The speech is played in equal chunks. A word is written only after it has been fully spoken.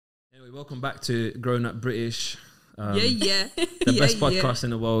Welcome back to Grown Up British. The best podcast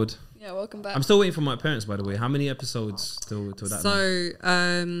in the world. Yeah, welcome back. I'm still waiting for my parents, by the way. How many episodes till that?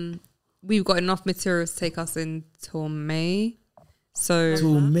 So, we've got enough material to take us until May. So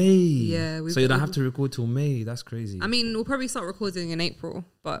Till May. Yeah. So you don't have to record till May. That's crazy. I mean, we'll probably start recording in April,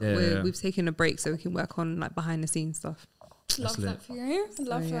 but we've taken a break so we can work on like behind the scenes stuff. Love that for you.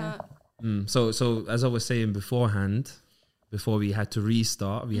 Love that. So as I was saying beforehand, before we had to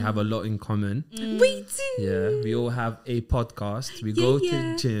restart, we have a lot in common. We do. Yeah, we all have a podcast. We go to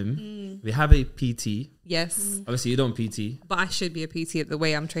the gym. We have a PT. Yes. Obviously, you don't PT. But I should be a PT at the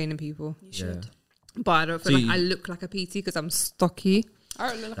way I'm training people. You should. But I don't feel like I look like a PT because I'm stocky. I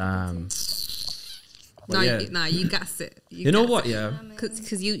don't look like You gas it. You know what? Yeah.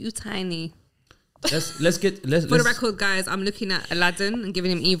 Because you tiny. Let's For the record, guys, I'm looking at Aladdin and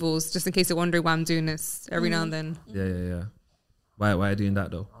giving him evils just in case you're wondering why I'm doing this every now and then. Yeah. Why are you doing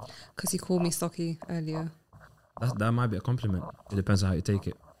that though? Because you called me stocky earlier. That might be a compliment. It depends on how you take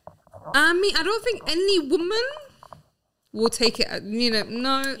it. I mean, I don't think any woman will take it.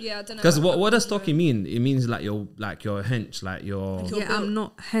 No. Yeah, I don't know. Because what does stocky mean? It means like you're hench, like you're. Yeah, I'm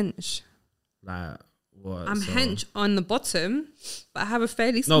not hench. Like what? I'm hench on the bottom, but I have a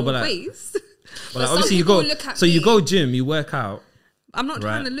fairly small waist. But like, obviously you go. So you go gym, you work out. I'm not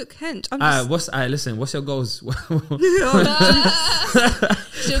trying to look hench. I'm just listen. What's your goals? She'll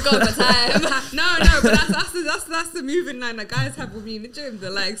go over time. No, but that's the moving line that guys have with me in the gym. They're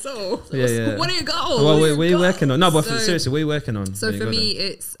like, what are your goals? Well, where are you working on? No, but seriously, what are you working on? So for me,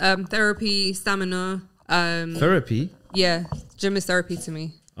 it's therapy, stamina. Therapy? Yeah, gym is therapy to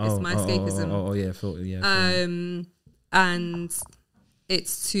me. It's my escapism. And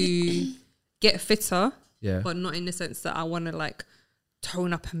it's to get fitter, but not in the sense that I want to like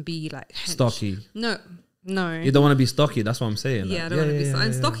tone up and be like hench. Stocky. No. You don't want to be stocky. That's what I'm saying. Yeah, I don't want to be stocky.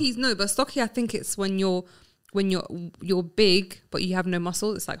 And stocky's but stocky I think it's when you're big but you have no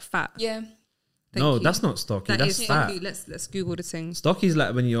muscle. It's like fat. Yeah. That's not stocky. That's fat. Let's Google the thing. Stocky's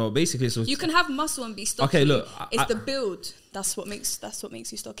like when you're basically. So you can have muscle and be stocky. Okay, look, it's the build. That's what makes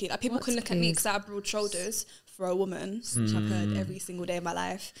you stocky. Like people can look at me because I have broad shoulders for a woman, which I've heard every single day of my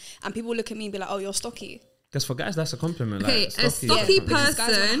life, and people look at me and be like, "Oh, you're stocky." Because for guys, that's a compliment. Okay, like, a stocky person.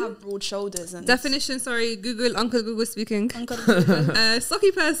 Guys have broad shoulders. And definition. Sorry, Uncle Google speaking.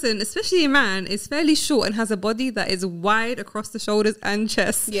 Stocky person, especially a man, is fairly short and has a body that is wide across the shoulders and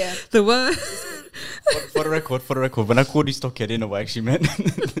chest. Yeah. The word. For the record, when I called you stocky, I didn't know what I actually meant.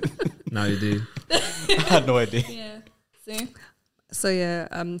 Now you do. I had no idea. Yeah. See. So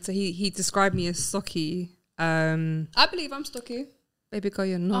so he described me as stocky. I believe I'm stocky. Baby girl,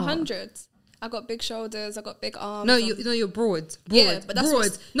 you're not. 100. I got big shoulders. I got big arms. No, you're broad. Yeah, but that's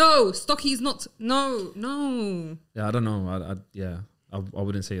broad. No, stocky's not. No. Yeah, I don't know. I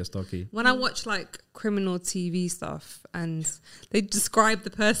wouldn't say you're stocky. When I watch like criminal TV stuff and they describe the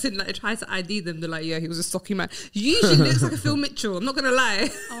person, like they try to ID them, they're like, yeah, he was a stocky man. Usually looks like a Phil Mitchell. I'm not gonna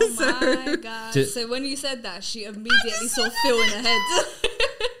lie. Oh my god! So when you said that, she immediately saw Phil in her head.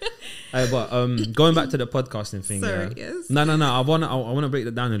 But going back to the podcasting thing, yes. No. I wanna break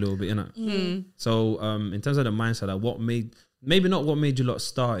that down a little bit, innit? So in terms of the mindset, like maybe not what made you lot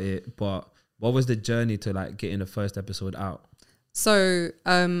start it, but what was the journey to like getting the first episode out? So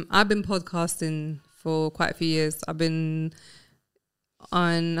I've been podcasting for quite a few years. I've probably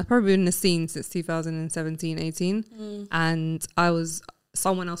been in the scene since 2017, 18. And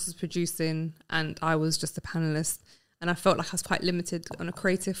someone else was producing and I was just a panelist. And I felt like I was quite limited on a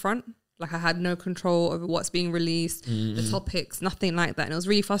creative front. Like I had no control over what's being released, the topics, nothing like that. And it was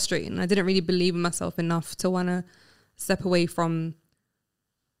really frustrating. I didn't really believe in myself enough to want to step away from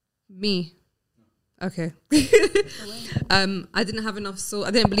me. Okay. I didn't have enough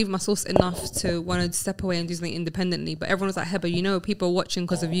I didn't believe in my source enough to want to step away and do something independently. But everyone was like, Hebba, people are watching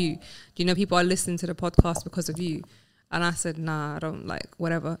because of you. People are listening to the podcast because of you. And I said, nah, I don't like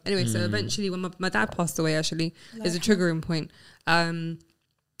whatever. Anyway, so eventually when my dad passed away, actually, is a triggering point.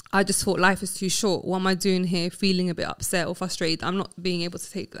 I just thought life is too short. What am I doing here feeling a bit upset or frustrated? I'm not being able to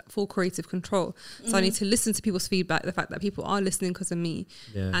take that full creative control. So I need to listen to people's feedback, the fact that people are listening because of me.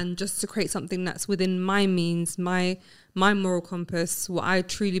 Yeah. And just to create something that's within my means, my moral compass, what I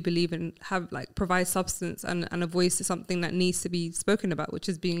truly believe in, provide substance and a voice to something that needs to be spoken about, which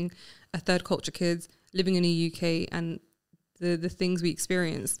is being a third culture kid, living in the UK and the things we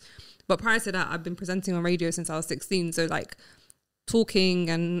experience. But prior to that, I've been presenting on radio since I was 16. So like talking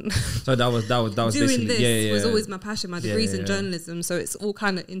and so that was doing this was always my passion. My degree's in journalism, so it's all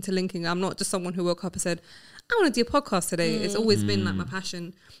kind of interlinking. I'm not just someone who woke up and said, I want to do a podcast today. It's always been like my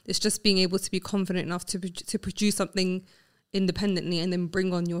passion. It's just being able to be confident enough to produce something independently and then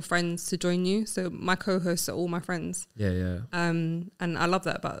bring on your friends to join you. So my co-hosts are all my friends. Yeah. And I love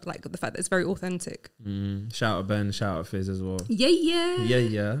that about like the fact that it's very authentic. Shout out Ben, shout out Fizz as well. Yeah.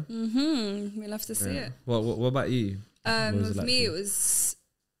 We love to see it. What about you? With me, it was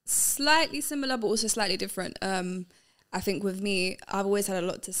slightly similar, but also slightly different. I think with me, I've always had a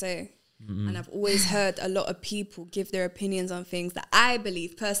lot to say. And I've always heard a lot of people give their opinions on things that I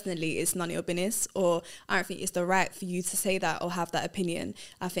believe personally is none of your business, or I don't think it's the right for you to say that or have that opinion.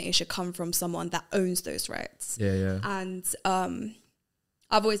 I think it should come from someone that owns those rights. Yeah. And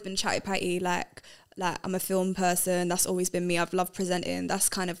I've always been chatty patty, like I'm a film person. That's always been me. I've loved presenting.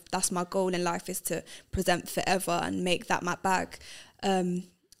 That's my goal in life, is to present forever and make that my bag.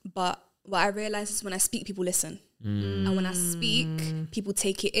 But what I realize is when I speak, people listen. And when I speak, people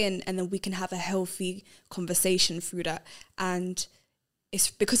take it in, and then we can have a healthy conversation through that. And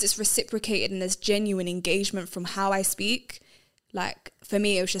it's because it's reciprocated and there's genuine engagement from how I speak. Like, for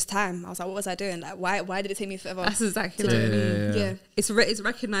me, it was just time. I was like, what was I doing? Like, why did it take me forever? That's exactly what I mean. Yeah. It's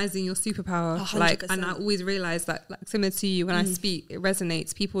recognizing your superpower. 100%. Like, and I always realize that, like, similar to you, when I speak, it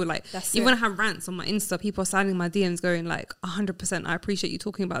resonates. People like, That's even it. when I have rants on my Insta, people are signing my DMs going like, 100%, I appreciate you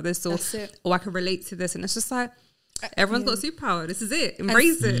talking about this, or That's it. I can relate to this. And it's just like, everyone's got a superpower. This is it.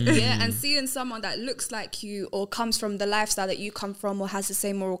 Embrace it. Yeah, and seeing someone that looks like you or comes from the lifestyle that you come from or has the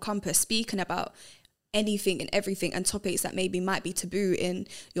same moral compass speaking about anything and everything and topics that maybe might be taboo in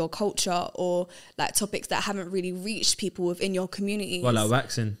your culture, or like topics that haven't really reached people within your community. Well, like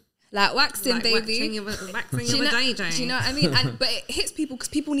waxing. Like waxing, Like baby. waxing Do you your know, JJ. do you know what I mean? But it hits people because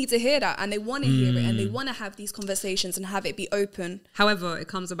people need to hear that, and they want to hear it, and they want to have these conversations and have it be open. However, it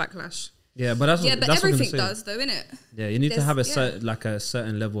comes a backlash. Yeah, but that's Yeah, but that's what I'm everything gonna say. does, though, innit? Yeah, you need to There's- have yeah. a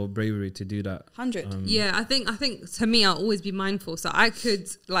certain level of bravery to do that. 100. Yeah, I think to me, I'll always be mindful. So I could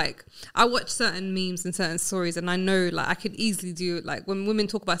I watch certain memes and certain stories, and I know like I could easily do like when women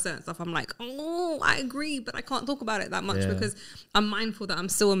talk about certain stuff, I'm like, oh, I agree, but I can't talk about it that much because I'm mindful that I'm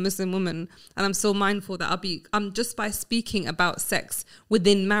still a Muslim woman, and I'm still mindful that I'm just by speaking about sex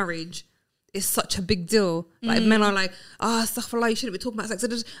within marriage. It's such a big deal. Like men are like, astaghfirullah, you shouldn't be talking about sex,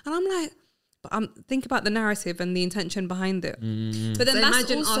 and I'm like, but think about the narrative and the intention behind it. But then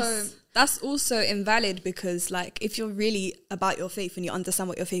So that's also invalid, because like if you're really about your faith and you understand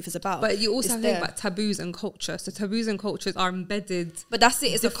what your faith is about, But you also it's have to think there. about taboos and culture. So taboos and cultures are embedded But that's it.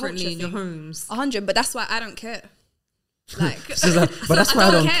 It's a culture differently in your thing. homes. 100. But that's why I don't care. Like, But that's why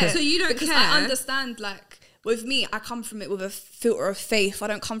I don't care. So you don't because care? I understand. Like with me, I come from it with a filter of faith. I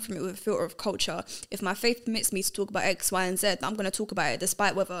don't come from it with a filter of culture. If my faith permits me to talk about X, Y, and Z, I'm going to talk about it,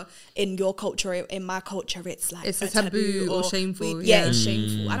 despite whether in your culture, or in my culture, it's like It's a taboo or shameful, Yeah, yeah. it's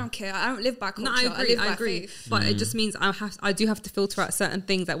shameful. I don't care. I don't live by culture. No, I agree. live I by agree. faith. But it just means I do have to filter out certain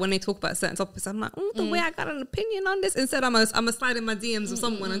things. Like when they talk about certain topics, I'm like, the way I got an opinion on this. Instead, I'm a slide in my DMs of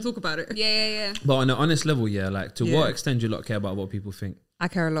someone and talk about it. Yeah. But on an honest level, yeah, like to Yeah. what extent do you lot care about what people think? I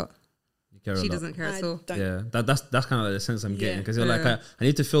care a lot. You care a She lot. doesn't care I at all. don't. Yeah, that's kind of like the sense I'm getting, Yeah. because you're like, Yeah. I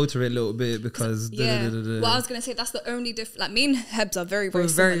need to filter it a little bit because Yeah. da-da-da-da-da. Well, I was gonna say that's the only difference. Like me and Hebz are very, We're very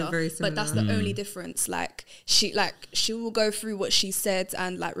very, similar. very But that's the similar. only difference. Like she will go through what she said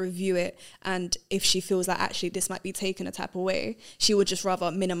and like review it. And if she feels like actually this might be taken a type of way, she would just rather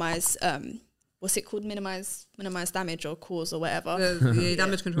minimize. What's it called? Minimize damage or cause or whatever. The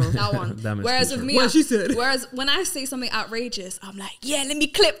damage control. That one. Damage Whereas control. with me, What she said. Whereas when I say something outrageous, I'm like, yeah, let me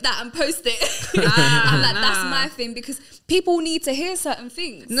clip that and post it. I'm like, that's my thing, because people need to hear certain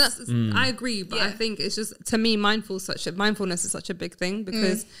things. No, I agree, but I Yeah. think it's just, to me, mindfulness is such a big thing,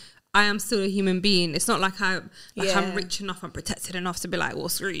 because I am still a human being. It's not like I'm rich enough, I'm protected enough to be like, well,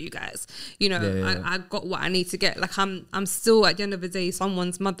 screw you guys. You know, Yeah. I got what I need to get. Like I'm still at the end of the day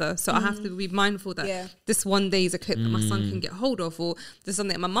someone's mother, so I have to be mindful that this one day is a clip that my son can get hold of, or there's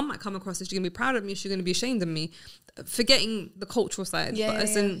something that my mum might come across. Is she gonna be proud of me? Is she gonna be ashamed of me? Forgetting the cultural side, but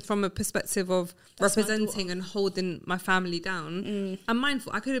as in from a perspective of That's my representing and holding my family down, I'm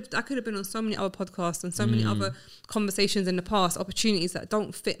mindful. I could have been on so many other podcasts and so many other conversations in the past, opportunities that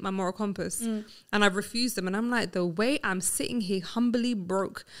don't fit my moral compass, and I've refused them. And I'm like, the way I'm sitting here humbly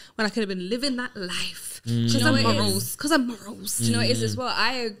broke when I could have been living that life because I'm morals. Because I'm morals. Do you know what it is as well?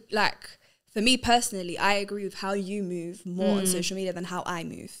 For me personally, I agree with how you move more on social media than how I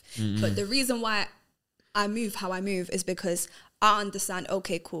move. But the reason why I move how I move is because I understand,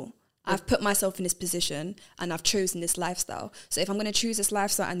 okay, cool, I've put myself in this position and I've chosen this lifestyle. So if I'm going to choose this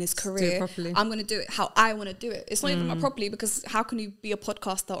lifestyle and this career, properly. I'm going to do it how I want to do it. It's not even about properly, because how can you be a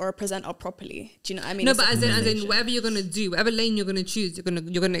podcaster or a presenter properly? Do you know what I mean? No, It's but a as in conversation. whatever you're gonna do, whatever lane you're gonna choose, you're gonna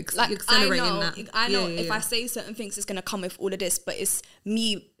Like accelerate I know in that. I know Yeah, if yeah. I say certain things, it's gonna come with all of this, but it's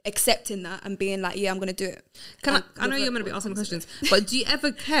me accepting that and being like, yeah, I'm gonna do it. I know you're gonna be asking questions, but do you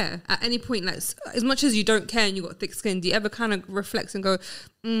ever care at any point, like as much as you don't care and you got thick skin, do you ever kind of reflect and go,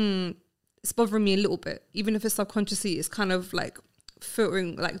 it's bothering me a little bit, even if it's subconsciously, it's kind of like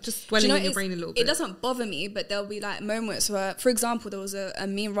filtering, like just dwelling in your brain a little bit? It doesn't bother me, but there'll be like moments where, for example, there was a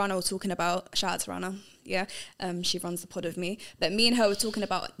me and Rana were talking about, shout out to Rana, yeah, she runs the pod with me, but me and her were talking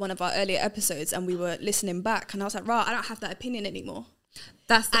about one of our earlier episodes, and we were listening back, and I was like, I don't have that opinion anymore.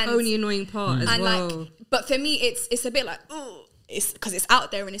 That's the only annoying part as well. Like, but for me, it's a bit like, oh, it's because it's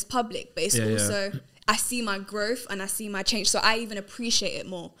out there and it's public, but it's also I see my growth and I see my change, so I even appreciate it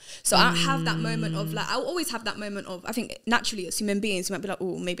more. So I don't have that moment of like, I'll always have that moment of, I think naturally as human beings you might be like,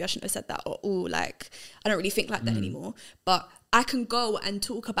 oh, maybe I shouldn't have said that, or oh, like I don't really think like that anymore, but I can go and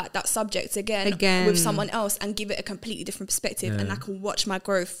talk about that subject again with someone else and give it a completely different perspective, and I can watch my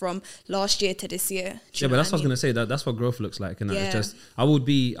growth from last year to this year. Yeah, but that's what I was gonna say. That's what growth looks like, and it's just I would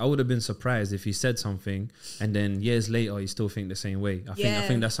have been surprised if you said something and then years later you still think the same way. I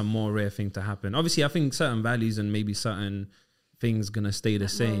think that's a more rare thing to happen. Obviously, I think certain values and maybe certain things gonna stay the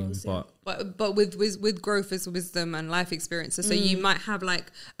same, but with growth is wisdom and life experiences. So you might have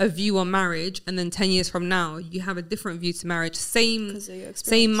like a view on marriage, and then 10 years from now you have a different view to marriage, same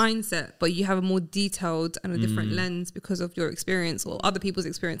mindset, but you have a more detailed and a different lens because of your experience or other people's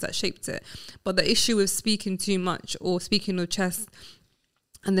experience that shaped it. But the issue with speaking too much or speaking your chest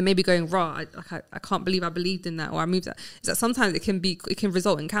and then maybe going, I can't believe I believed in that, or I moved that, is that sometimes it can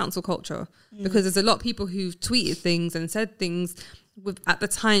result in cancel culture, because there's a lot of people who've tweeted things and said things with at the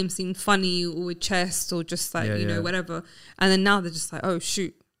time seemed funny or with chest or just like whatever, and then now they're just like, oh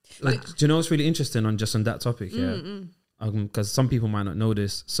shoot. Like, do you know what's really interesting on that topic? Because some people might not know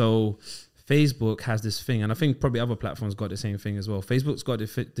this. So Facebook has this thing, and I think probably other platforms got the same thing as well. Facebook's got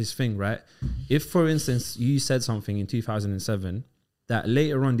this thing, right? If, for instance, you said something in 2007 that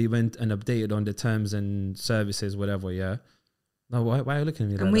later on they went and updated on the terms and services, whatever, No, why are you looking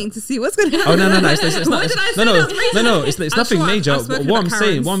at me? I'm waiting to see what's going to happen. Oh no, it's nothing major.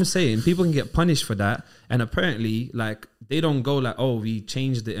 What I'm saying, people can get punished for that, and apparently, like, they don't go like, oh, we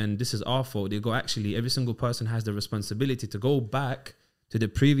changed it and this is our fault. They go, actually, every single person has the responsibility to go back to the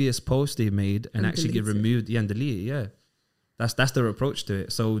previous post they made and actually get removed, and delete it. Yeah, that's their approach to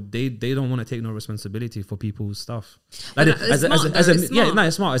it. So they don't want to take no responsibility for people's stuff. Like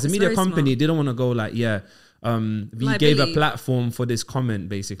it's smart. As a media company, they don't want to go like, we gave a platform for this comment,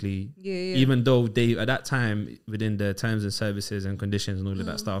 basically. Even though they, at that time, within the terms and services and conditions and all of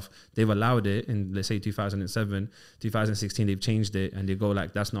that stuff, they've allowed it in, let's say, 2007, 2016, they've changed it, and they go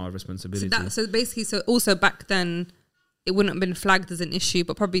like, that's not our responsibility. So also back then, it wouldn't have been flagged as an issue,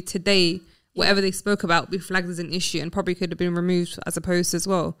 but probably today, whatever they spoke about would be flagged as an issue and probably could have been removed as a post as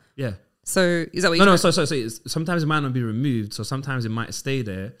well. Yeah. So is that what you So sometimes it might not be removed, so sometimes it might stay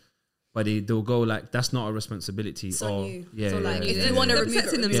there. But they'll go like, that's not a responsibility. It's on you. If you want to remove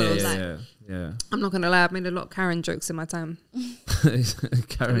it themselves, I'm not gonna lie, I've made a lot of Karen jokes in my time. A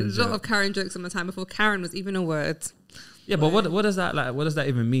lot of Karen jokes in my time before Karen was even a word. Yeah, but what does that like? What does that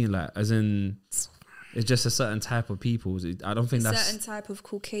even mean? Like, as in, it's just a certain type of people. I don't think that's a certain type of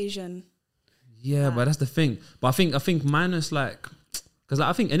Caucasian. Yeah, but that's the thing. But I think minus like, because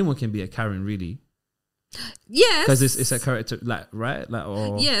I think anyone can be a Karen, really. Yes, because it's a character, like, right, like,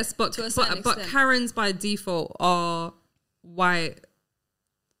 or yes, but Karens by default are white.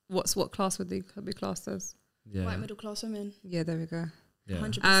 What class would they be classed as? White middle class women. Yeah, there we go.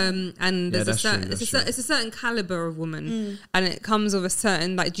 100%. And there's it's a certain caliber of woman, and it comes with a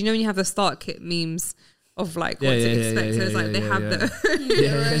certain, like, do you know when you have the start kit memes of like what to expect? So it's like they have the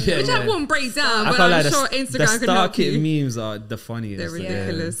which I won't break down, but I'm sure Instagram the can start kit memes are the funniest. They're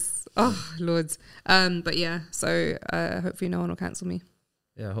ridiculous. Oh Lord. But yeah, so hopefully no one will cancel me.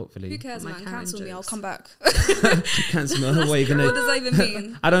 Yeah, hopefully. Who cares, man? Cancel me, I'll come back. Cancel me. What are you gonna? What does that even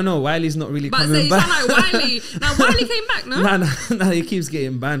mean? I don't know. Wiley's not really coming back. Like Wiley. Now Wiley came back, no? No, he keeps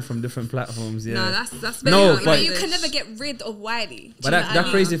getting banned from different platforms. Yeah. No, that's very but you can never get rid of Wiley. But that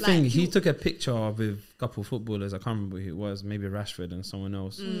crazy thing, he took a picture with a couple of footballers. I can't remember who it was. Maybe Rashford and someone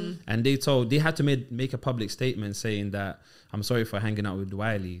else. And they had to make a public statement saying that, I'm sorry for hanging out with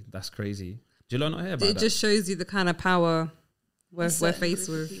Wiley. That's crazy. Do you not hear about that? It just shows you the kind of power we're faced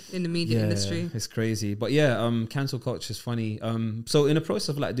with in the media industry. It's crazy. But cancel culture is funny. So in the process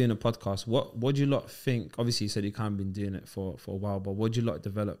of like doing a podcast, what do you lot think? Obviously you said you can't been doing it for a while, but what do you lot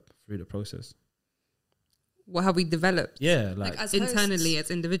develop through the process? What have we developed? Yeah, like as internally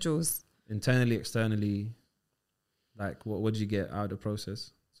hosts. As individuals. Internally, externally, like what did you get out of the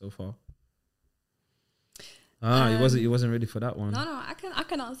process so far? He wasn't ready for that one. No, I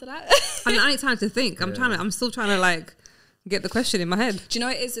can answer that. I need time to think. I'm still trying to like get the question in my head. Do you know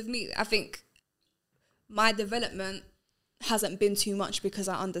what it is with me? I think my development hasn't been too much because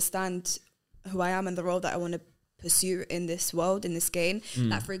I understand who I am and the role that I want to pursue in this world, in this game.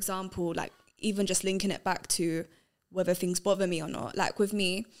 Like, for example, like even just linking it back to whether things bother me or not. Like with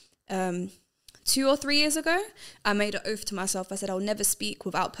me, 2 or 3 years ago, I made an oath to myself. I said, I'll never speak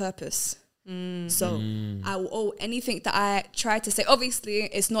without purpose. So I will owe anything that I try to say. Obviously,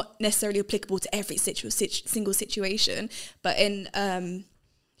 it's not necessarily applicable to every single situation, but in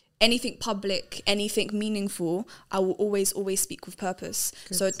anything public, anything meaningful, I will always speak with purpose.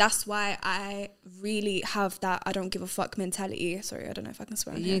 Good. So that's why I really have that I don't give a fuck mentality. Sorry, I don't know if I can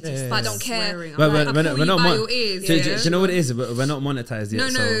swear. But I don't care. But we're not monetized. Do you know what it is? We're not monetized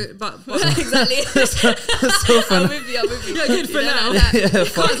yet. No, but exactly. So fun. I'm with you. You're good for now. Yeah,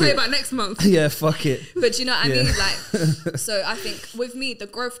 fuck Can't say it. about next month. Yeah, fuck it. But you know what I mean? Like, so I think with me, the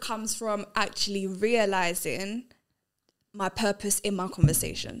growth comes from actually realizing my purpose in my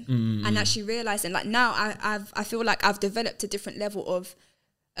conversation and actually realizing, like, now I feel like I've developed a different level of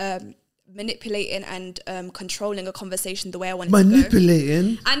manipulating and controlling a conversation the way I want it to go.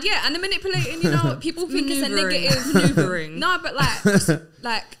 Manipulating? And yeah, and the manipulating, you know, people think it's a negative maneuvering. No, but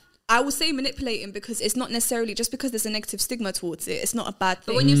like I will say manipulating because it's not necessarily just because there's a negative stigma towards it. It's not a bad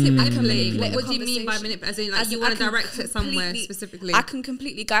thing. But when you say manipulate, manipulate what do you mean by manipulate? As in, like, you want to direct it somewhere specifically? I can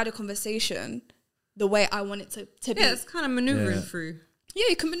completely guide a conversation the way I want it to be. Yeah, it's kind of maneuvering through. Yeah,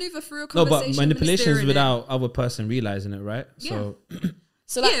 you can maneuver through a No, conversation. but manipulation is without other person realizing it, right? Yeah.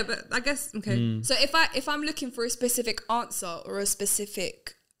 So like, yeah, but I guess okay. So if I'm looking for a specific answer or a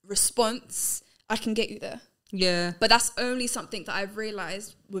specific response, I can get you there. Yeah, But that's only something that I've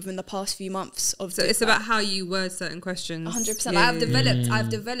realized within the past few months of. so it's about how you word certain questions. 100%. Yeah, I've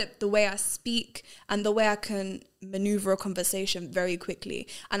developed the way I speak and the way I can maneuver a conversation very quickly.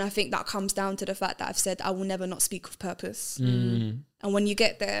 And I think that comes down to the fact that I've said I will never not speak with purpose. And when you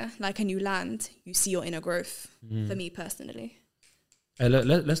get there, like, and you land, you see your inner growth. For me personally. Hey,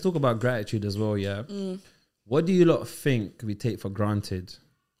 let's talk about gratitude as well, yeah? What do you lot think we take for granted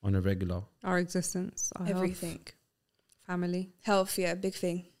on a regular? Our existence, our Everything. health, family. Health, yeah, big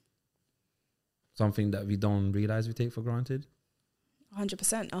thing. Something that we don't realize we take for granted?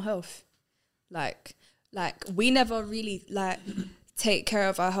 100%, our health. Like we never really like take care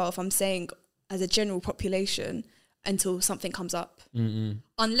of our health, I'm saying, as a general population, until something comes up.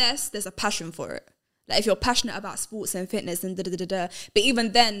 Unless there's a passion for it. Like, if you're passionate about sports and fitness and but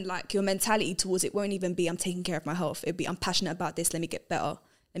even then, like, your mentality towards it won't even be I'm taking care of my health. It'd be I'm passionate about this, let me get better,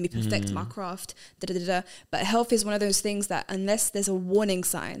 let me perfect my craft, But health is one of those things that unless there's a warning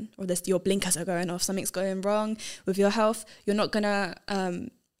sign or your blinkers are going off, something's going wrong with your health, you're not gonna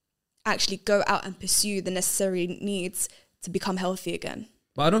actually go out and pursue the necessary needs to become healthy again.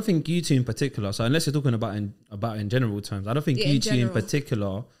 But I don't think you two in particular, so unless you're talking about in general terms, I don't think you two in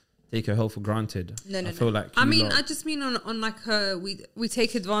particular take your health for granted. No. I feel like I just mean on like we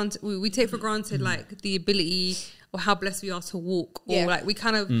take advantage, we take for granted like the ability or how blessed we are to walk, or like we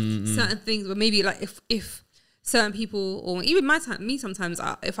kind of certain things, but maybe like if certain people, or even me sometimes,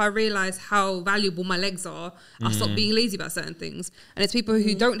 if I realize how valuable my legs are, I'll stop being lazy about certain things. And it's people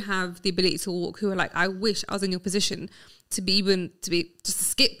who don't have the ability to walk who are like, I wish I was in your position to be just to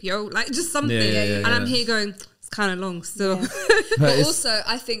skip, like just something. And I'm here going, it's kind of long still. But also,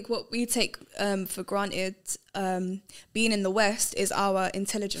 I think what we take for granted, being in the West, is our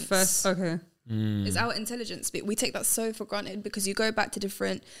intelligence. First, okay. It's our intelligence, but we take that so for granted because you go back to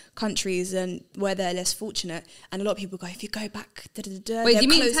different countries and where they're less fortunate, and a lot of people go, if you go back, Wait, do you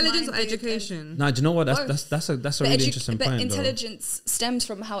mean intelligence or education? No, do you know what? That's a really interesting point. But intelligence stems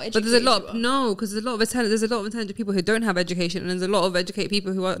from how educated. But there's a lot, because there's a lot of intelligent people who don't have education, and there's a lot of educated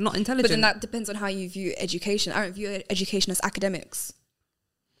people who are not intelligent. But then that depends on how you view education. I don't view education as academics.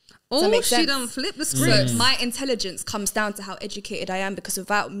 Oh, she done flip the script. So my intelligence comes down to how educated I am, because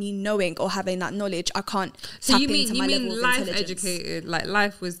without me knowing or having that knowledge, I can't tap into my level of life intelligence. Educated, like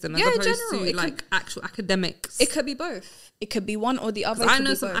life wisdom, as opposed to like actual academics. It could be both. It could be one or the other. I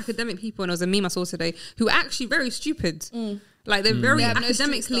know some academic people, and there was a meme I saw today who are actually very stupid. Like they're very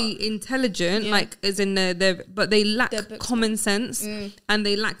academically intelligent, like as in but they lack common sense and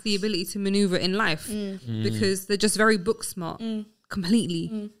they lack the ability to maneuver in life because they're just very book smart,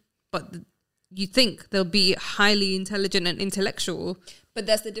 completely. But you think they'll be highly intelligent and intellectual. But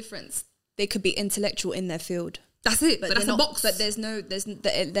that's the difference. They could be intellectual in their field. That's it. But that's a box. But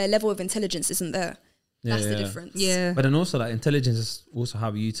their level of intelligence isn't there. That's the difference. Yeah. But then also, like, intelligence is also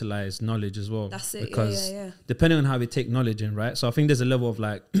how we utilize knowledge as well. That's it. Because depending on how we take knowledge in, right? So I think there's a level of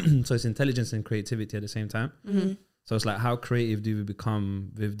like, so it's intelligence and creativity at the same time. So it's like, how creative do we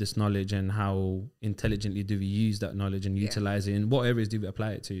become with this knowledge, and how intelligently do we use that knowledge and utilize it, and what areas do we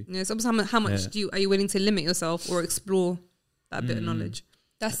apply it to? Yeah, so how much are you willing to limit yourself or explore that bit of knowledge?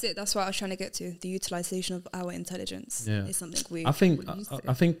 That's it. That's what I was trying to get to. The utilization of our intelligence is something we. I think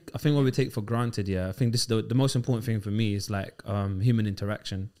what we take for granted. Yeah, I think this is the most important thing for me is like human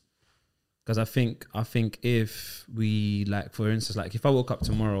interaction. Because I think if we, like, for instance, like if I woke up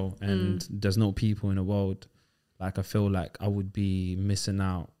tomorrow and there's no people in the world, like I feel like I would be missing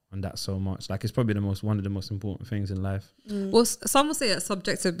out on that so much. Like it's probably one of the most important things in life. Well, some will say it's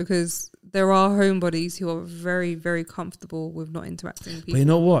subjective because there are homebodies who are very, very comfortable with not interacting with people. But you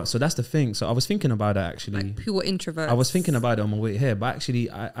know what? So that's the thing. So I was thinking about that actually. Like people introverts. I was thinking about it on my way here, but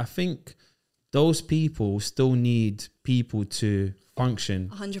actually I think those people still need people to function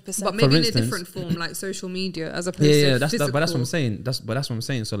 100%, but maybe in a different form, like social media, as opposed to physical. But that's what I'm saying. That's what I'm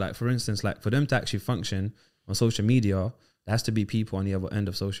saying. So, like, for instance, like for them to actually function on social media, there has to be people on the other end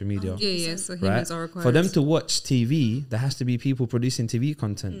of social media. So humans are required. For them to watch TV, there has to be people producing TV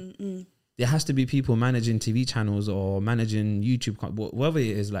content. There has to be people managing TV channels or managing YouTube, whatever it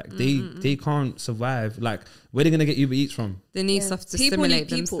is. Like they can't survive. Like, where are they gonna get Uber Eats from? They need stuff to people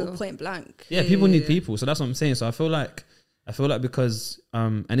stimulate need people, themselves. point blank. People need people. So that's what I'm saying. So I feel like because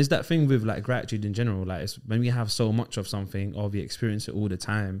and it's that thing with like gratitude in general. Like it's when we have so much of something or we experience it all the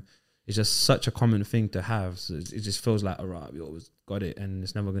time, it's just such a common thing to have. So it just feels like, all right, we always got it and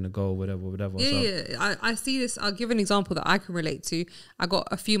it's never gonna go, whatever. I see this. I'll give an example that I can relate to. I got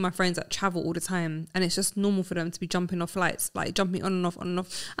a few of my friends that travel all the time, and it's just normal for them to be jumping off flights, like jumping on and off. And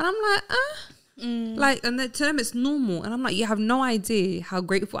I'm like, like, and to them it's normal. And I'm like, you have no idea how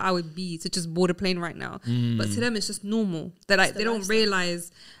grateful I would be to just board a plane right now. But to them it's just normal. They're like, they don't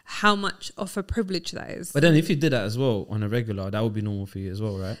realize how much of a privilege that is. But then if you did that as well on a regular, that would be normal for you as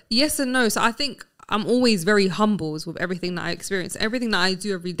well, right? Yes and no. So I think I'm always very humbled with everything that I experience, everything that I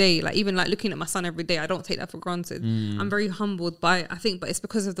do every day. Like even like looking at my son every day, I don't take that for granted. I'm very humbled by, I think, but it's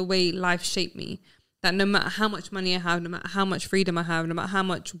because of the way life shaped me. That no matter how much money I have, no matter how much freedom I have, no matter how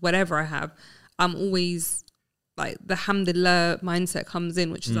much whatever I have, I'm always like the alhamdulillah mindset comes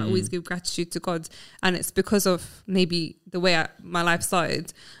in, which is I always give gratitude to God. And it's because of maybe the way my life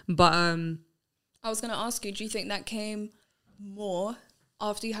started. But I was going to ask you, do you think that came more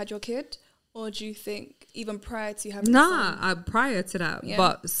after you had your kid? Or do you think even prior to having prior to that. Yeah.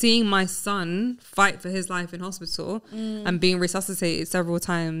 But seeing my son fight for his life in hospital and being resuscitated several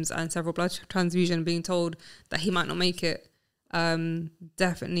times and several blood transfusion, being told that he might not make it,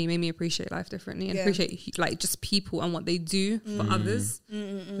 definitely made me appreciate life differently and appreciate like just people and what they do for others.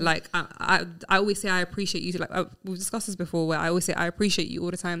 Like I always say I appreciate you. Like we've discussed this before, where I always say I appreciate you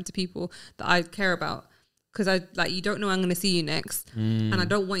all the time to people that I care about. Because I like, you don't know I'm going to see you next, and I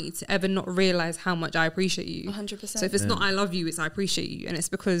don't want you to ever not realize how much I appreciate you. 100%. So if it's not I love you, it's I appreciate you, and it's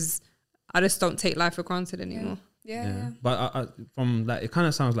because I just don't take life for granted anymore. Yeah. But I, from like, it kind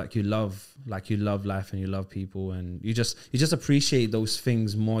of sounds like you love life and you love people, and you just appreciate those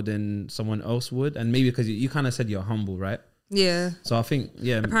things more than someone else would. And maybe because you kind of said you're humble, right? Yeah. So I think,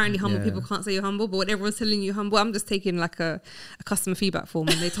 apparently humble people can't say you're humble, but when everyone's telling you humble, I'm just taking like a customer feedback form,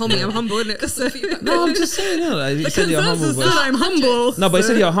 and they told me I'm humble, innit? So, no, I'm just saying, like, you said you're humble, but I'm humble. No, but you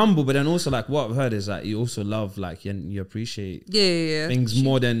said you're humble, but then also like what I've heard is like you also love, like, you appreciate things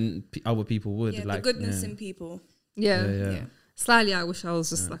more than other people would. Yeah, like the goodness in people. Yeah. Slightly, I wish I was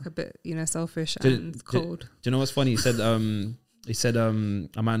just like a bit, selfish and cold. Do you know what's funny? He said,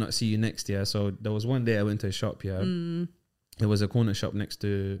 I might not see you next year. So there was one day I went to a shop, There was a corner shop next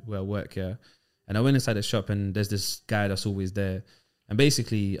to where I work, and I went inside the shop, and there's this guy that's always there. And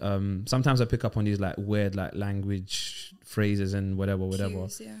basically, sometimes I pick up on these like weird like language phrases and whatever.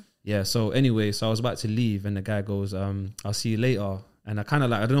 Cues, So anyway, so I was about to leave, and the guy goes, "I'll see you later." And I kind of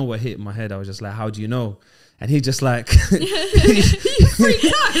like, I don't know what hit in my head. I was just like, "How do you know?" And he just like, he freaked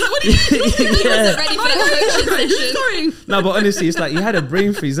out. Like, what are you doing? He wasn't ready for the coaching session. No, but honestly, it's like you had a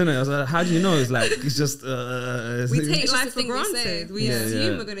brain freeze, isn't it? I was like, how do you know? It's like, it's just we take life for granted. We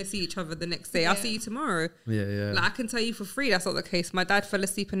assume we're going to see each other the next day. I'll see you tomorrow. Yeah. Like I can tell you for free, that's not the case. My dad fell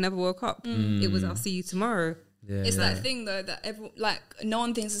asleep and never woke up. It was I'll see you tomorrow. It's that thing though that no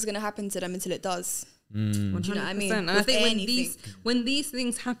one thinks it's going to happen to them until it does. Do you know what I mean? And I think when these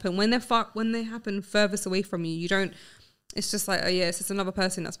things happen, when they happen furthest away from you, you don't. It's just like, it's just another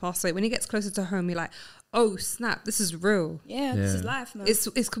person that's passed away. When it gets closer to home, you're like, oh snap, this is real. Yeah, this is life, man. It's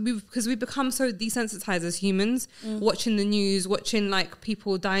because we become so desensitized as humans, watching the news, watching like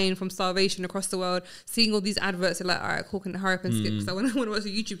people dying from starvation across the world, seeing all these adverts. You're like, all right, cool, can hurry up and skip because I want to watch a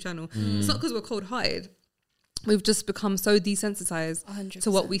YouTube channel. It's not because we're cold-hearted. we've just become so desensitized 100%.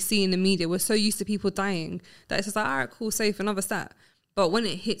 to what we see in the media. We're so used to people dying that it's just like, all right, cool, safe, another stat. But when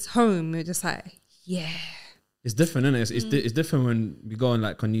it hits home, you're just like, yeah. It's different, isn't it? It's different when we go on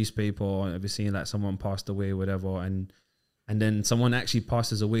like a newspaper or ever seeing like someone passed away or whatever, and then someone actually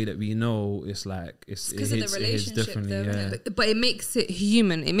passes away that we know. It's like it hits differently. Yeah. But it makes it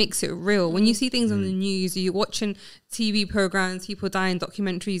human. It makes it real. When you see things on the news, you're watching TV programs, people dying,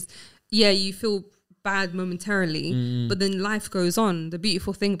 documentaries. Yeah, you feel bad momentarily, but then life goes on. The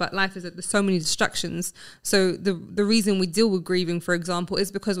beautiful thing about life is that there's so many distractions. So the reason we deal with grieving, for example,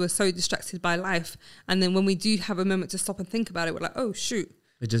 is because we're so distracted by life. And then when we do have a moment to stop and think about it, we're like, oh shoot,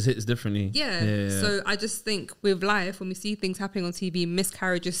 it just hits differently. Yeah. So I just think with life, when we see things happening on TV,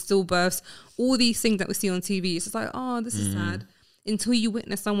 miscarriages, stillbirths, all these things that we see on TV, it's just like, oh, this is sad. Until you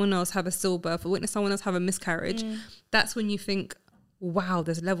witness someone else have a stillbirth or witness someone else have a miscarriage, that's when you think, wow,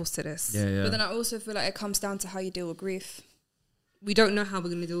 there's levels to this. Yeah. But then I also feel like it comes down to how you deal with grief. We don't know how we're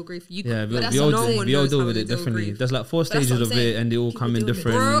going to deal with grief. We all deal with it differently. There's like 4 stages of it, and they all come in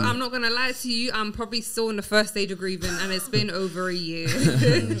different. Bro, I'm not going to lie to you. I'm probably still in the first stage of grieving, and it's been over a year.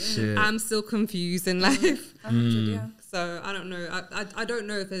 I'm still confused in life. So I don't know. I don't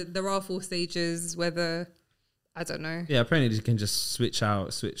know if there are 4 stages, whether... I don't know. Yeah, apparently you can just switch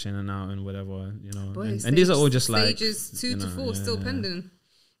in and out and whatever, you know. Boy, and these are all just like stages 2 to 4 still pending.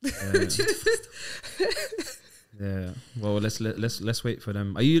 Yeah. Well, let's wait for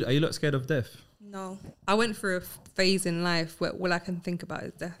them. Are you not scared of death? No. I went through a phase in life where all I can think about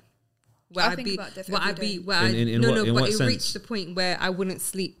is death. Where it reached the point where I wouldn't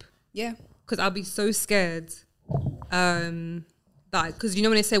sleep. Yeah. Because I'll be so scared. Because you know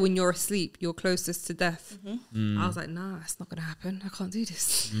when they say when you're asleep, you're closest to death. I was like, nah, it's not going to happen. I can't do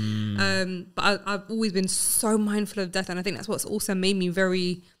this. But I've always been so mindful of death. And I think that's what's also made me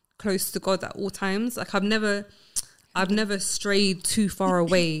very close to God at all times. Like I've never strayed too far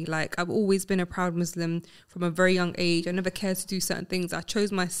away. Like I've always been a proud Muslim from a very young age. I never cared to do certain things. I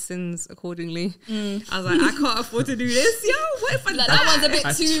chose my sins accordingly. I was like, I can't afford to do this. Yo, what if I die? That one's a bit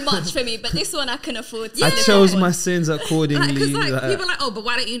too much for me, but this one I can afford to. I chose my sins accordingly. Because people are like, oh, but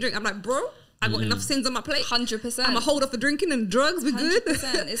why don't you drink? I'm like, bro, I got enough sins on my plate. 100%. I'm going to hold off the drinking and drugs. We're good.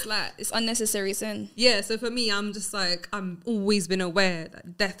 100%. It's like, it's unnecessary sin. Yeah, so for me, I'm just like, I'm always been aware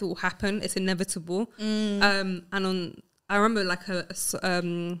that death will happen. It's inevitable. I remember like a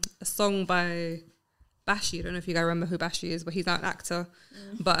song by Bashi. I don't know if you guys remember who Bashi is, but he's an actor.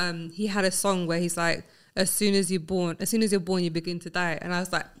 But he had a song where he's like, as soon as you're born, you begin to die. And I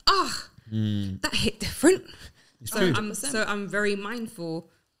was like, that hit different. So I'm very mindful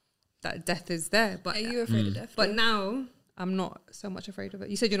that death is there. But are you afraid of death? But now I'm not so much afraid of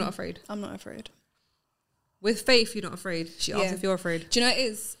it. You said you're not afraid. I'm not afraid. With faith, you're not afraid. She asked if you're afraid. Do you know what it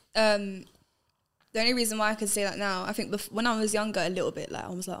is? The only reason why I could say that now, I think when I was younger, a little bit, like I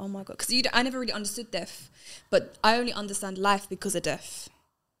was like, oh my God, because I never really understood death, but I only understand life because of death.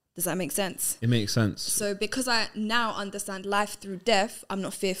 Does that make sense? It makes sense. So because I now understand life through death, I'm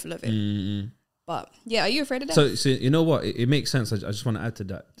not fearful of it. But yeah, are you afraid of death? So you know what? It makes sense. I just want to add to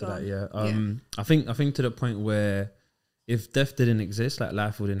that. I think to the point where if death didn't exist, like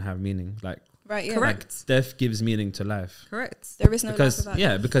life wouldn't have meaning. Like. Right, yeah. Correct. Like, death gives meaning to life. Correct. There is no life without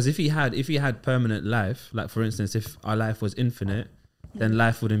death. Because if you had permanent life, like for instance, if our life was infinite, then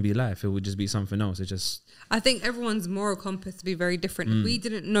life wouldn't be life. It would just be something else. I think everyone's moral compass would be very different. If we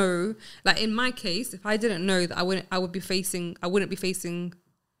didn't know, like in my case, if I didn't know that I wouldn't be facing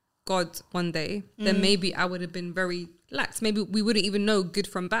God one day, then maybe I would have been very lax. Maybe we wouldn't even know good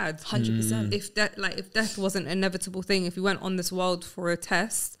from bad. 100%. If death wasn't an inevitable thing, if we went on this world for a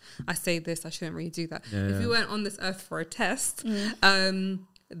test, I say this, I shouldn't really do that. If we went on this earth for a test,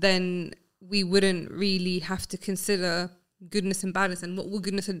 then we wouldn't really have to consider goodness and badness, and what will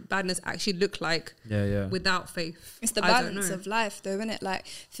goodness and badness actually look like without faith. It's the balance of life though, isn't it? Like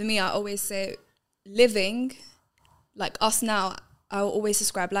for me, I always say living, like us now, I will always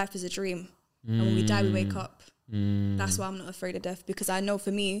describe life as a dream. And when we die, we wake up. That's why I'm not afraid of death, because I know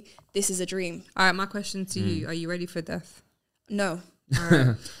for me, this is a dream. All right, my question to you, are you ready for death? No.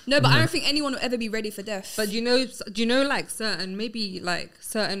 No, but I don't think anyone will ever be ready for death. But do you know like certain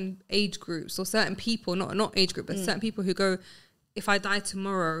age groups or certain people, not age group, but certain people who go, if I die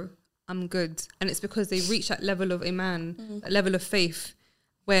tomorrow, I'm good. And it's because they reach that level of iman, that level of faith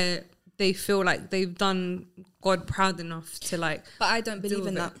where they feel like they've done God proud enough to like. But I don't believe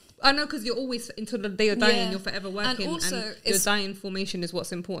in that. I know, because you're always, until the day you're dying, you're forever working, and also your dying formation is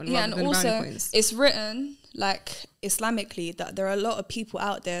what's important. Yeah, rather and than also brownie points. It's written like Islamically that there are a lot of people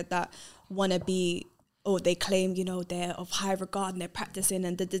out there that want to be they claim, you know, they're of high regard and they're practicing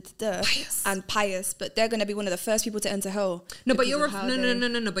and pious, but they're going to be one of the first people to enter hell. No, but you're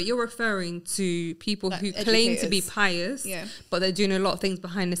but you're referring to people who claim to be pious, but they're doing a lot of things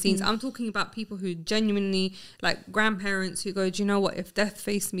behind the scenes. I'm talking about people who genuinely, like grandparents who go, do you know what? If death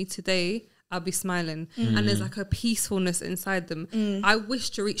faced me today, I'll be smiling. And there's like a peacefulness inside them. I wish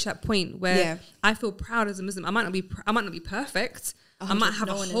to reach that point where I feel proud as a Muslim. I might not be perfect. I might have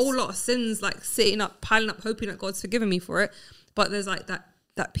a whole lot of sins like piling up, hoping that God's forgiven me for it. But there's like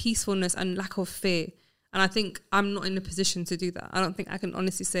that peacefulness and lack of fear. And I think I'm not in a position to do that. I don't think I can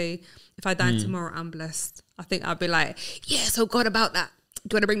honestly say if I died tomorrow, I'm blessed. I think I'd be like, yeah, so God about that.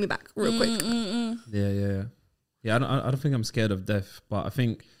 Do you want to bring me back real quick? Yeah, I don't think I'm scared of death, but I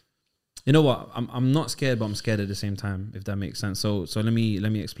think, you know what, I'm not scared, but I'm scared at the same time, if that makes sense. So let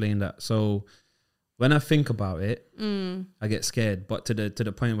me explain that. So when I think about it, I get scared, but to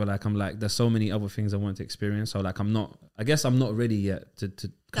the point where like I'm like, there's so many other things I want to experience. So like I'm not ready yet to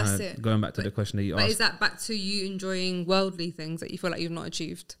kind of going back to the question that you asked. But is that back to you enjoying worldly things that you feel like you've not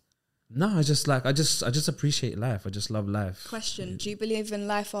achieved? No, I just appreciate life. I just love life. Question: do you believe in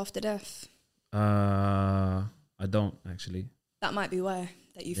life after death? I don't actually. That might be why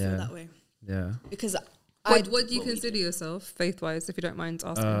that you feel that way. Yeah. Because what do you consider yourself faith-wise, if you don't mind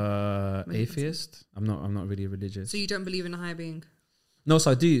asking? Atheist. I'm not really religious. So you don't believe in a higher being? No,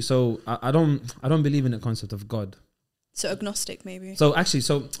 so I do. So I don't believe in the concept of God. So agnostic, maybe. So actually,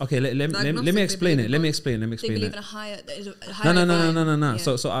 okay, let me explain it. Let me explain They believe it. in a higher No.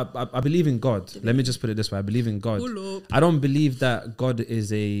 So I believe in God. Let me just put it this way. I believe in God. I don't believe that God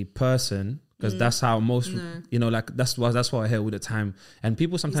is a person, because that's how most, you know, like that's what I hear all the time. And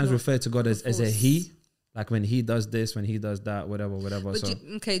people sometimes refer to God as a he, like when he does this, when he does that, whatever. But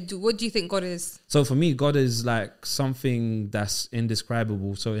what do you think God is? So for me, God is like something that's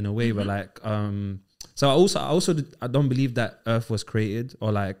indescribable. So in a way, we're like, so I don't believe that Earth was created,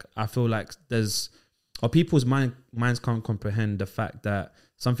 or like I feel like people's minds can't comprehend the fact that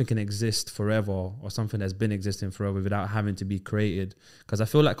something can exist forever, or something that's been existing forever without having to be created. Because I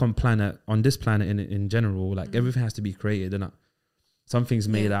feel like on this planet in general, like everything has to be created, and something's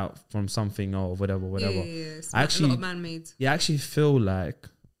made out from something or whatever. It's a lot of man-made. I actually feel like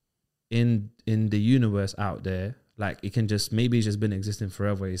in the universe out there, like it can maybe it's just been existing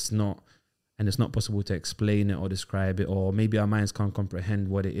forever. It's not possible to explain it or describe it, or maybe our minds can't comprehend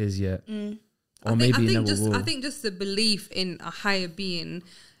what it is yet. Or maybe it never will. I think just the belief in a higher being,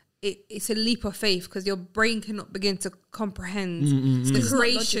 it's a leap of faith, because your brain cannot begin to comprehend the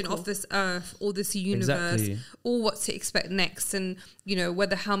creation of this earth or this universe, or what to expect next, and you know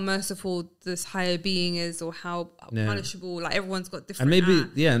how merciful this higher being is, or how punishable. Like everyone's got different. And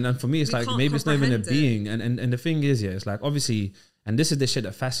maybe and for me it's like maybe it's not even a being. And the thing is, it's like obviously, and this is the shit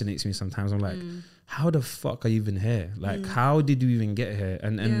that fascinates me sometimes. I'm like, how the fuck are you even here? Like, how did you even get here?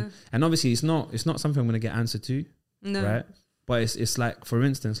 And obviously it's not something I'm gonna get answer to, right? But it's like, for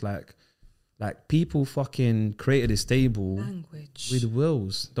instance, like people fucking created a stable language with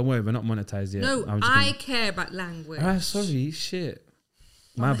wills. Don't worry, we're not monetized yet. No, I care about language. Sorry, shit.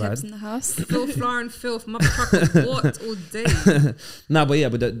 My bad. Hebz in the house. Filth, flour and filth. Mother truck of what all day.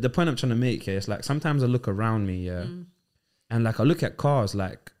 But the point I'm trying to make here is like sometimes I look around me, and like I look at cars,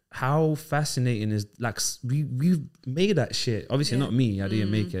 like how fascinating is like we've made that shit. Obviously not me. I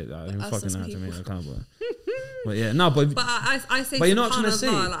didn't make it. I didn't fucking know how to make it. But I say, but you're not trying to say.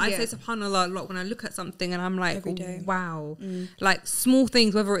 I say subhanallah a lot when I look at something, and I'm like, wow, like small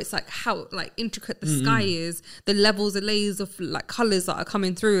things, whether it's like how like intricate the sky is, the levels, the layers of like colors that are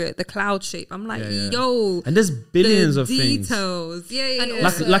coming through it, the cloud shape. I'm like, yo, and there's billions of details.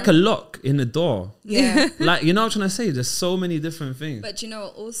 things. Like a lock in the door. Like, you know what I'm trying to say? There's so many different things. But you know,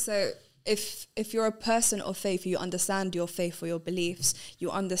 also, if you're a person of faith, you understand your faith or your beliefs, you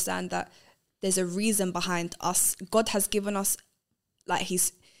understand that there's a reason behind us. God has given us, like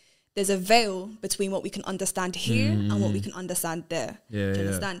there's a veil between what we can understand here and what we can understand there. Do you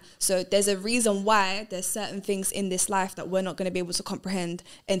understand? So there's a reason why there's certain things in this life that we're not going to be able to comprehend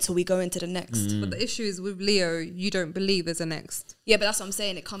until we go into the next. But the issue is with Leo, you don't believe there's a next. Yeah, but that's what I'm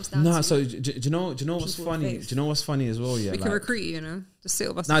saying. It comes down to. So do you know what's funny? Do you know what's funny as well? Yeah, we can recruit you. Just sit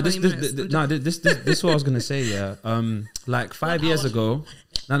with us. This is what I was gonna say. Yeah, like 5 years ago.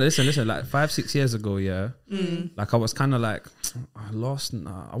 No, listen. Like 5-6 years ago, like I was kind of like lost.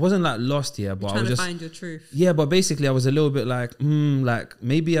 I wasn't like lost, but I was just trying to find your truth. Yeah, but basically I was a little bit like, like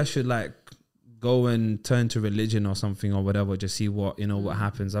maybe I should like go and turn to religion or something or whatever, just see what what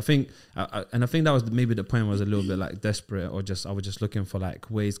happens. I think, and I think that was maybe the point. Was a little bit like desperate, or I was just looking for like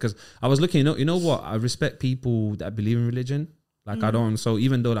ways, because I was looking. You know what? I respect people that believe in religion. Like I don't. So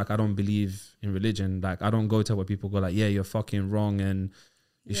even though like I don't believe in religion, like I don't go to where people go like, yeah, you're fucking wrong and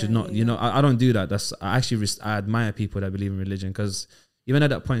you should not. You know, I don't do that. I actually I admire people that believe in religion, because even at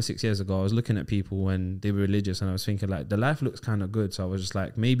that point 6 years ago, I was looking at people when they were religious and I was thinking like the life looks kind of good. So I was just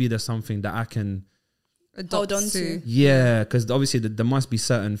like, maybe there's something that I can hold on to. Yeah, because obviously there must be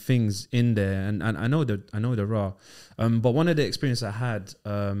certain things in there, and I know there are. But one of the experiences I had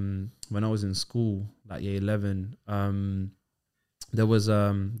when I was in school, like year 11, there was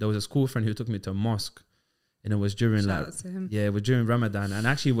a school friend who took me to a mosque, and it was during it was during Ramadan, and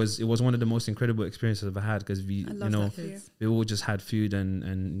actually it was one of the most incredible experiences I've ever had, because we all just had food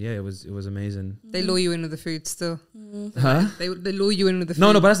and yeah, it was amazing. They lure you in with the food still. Huh? They lure you in with the food.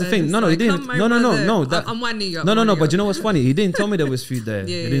 No, but that's the thing. No, he didn't. No. I'm winding you up. No. But you know what's funny? He didn't tell me there was food there.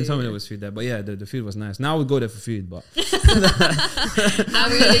 He didn't tell me there was food there. But yeah, the food was nice. Now we go there for food, but now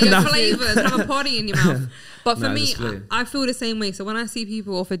we get your flavors. Have a party in your mouth. But for me, I feel the same way. So when I see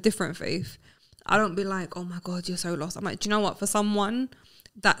people of a different faith, I don't be like, oh my God, you're so lost. I'm like, do you know what? For someone,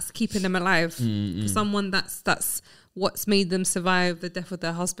 that's keeping them alive. For someone, that's what's made them survive the death of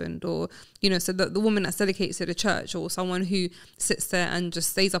their husband, or, you know, so the woman that's dedicated to the church, or someone who sits there and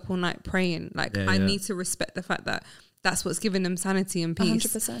just stays up all night praying. Like, I need to respect the fact that that's what's giving them sanity and peace.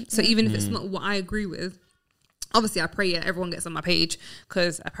 100%. So even if it's not what I agree with, obviously I pray everyone gets on my page,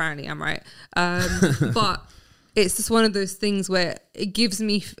 because apparently I'm right. But it's just one of those things where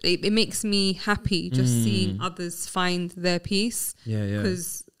it makes me happy just seeing others find their peace.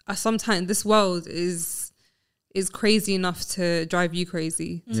 Because sometimes this world is crazy enough to drive you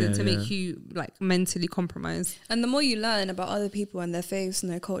crazy, to make you like mentally compromised. And the more you learn about other people and their faiths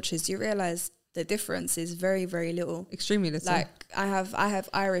and their cultures, you realize the difference is very, very little. Extremely little. Like I have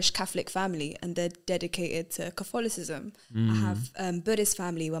Irish Catholic family and they're dedicated to Catholicism. I have Buddhist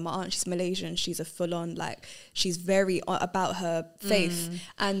family where my aunt, she's Malaysian, she's a full-on, like, she's very about her faith.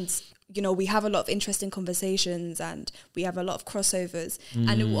 And, you know, we have a lot of interesting conversations and we have a lot of crossovers.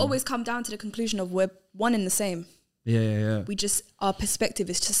 And it will always come down to the conclusion of we're one and the same. We just, our perspective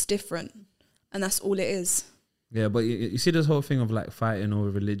is just different. And that's all it is. Yeah, but you see this whole thing of like fighting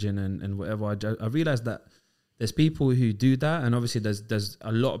over religion and whatever. I realized that there's people who do that, and obviously there's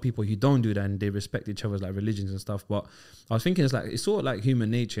a lot of people who don't do that, and they respect each other's like religions and stuff. But I was thinking it's sort of like human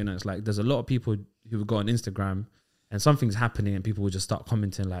nature, and it's like there's a lot of people who would go on Instagram and something's happening and people would just start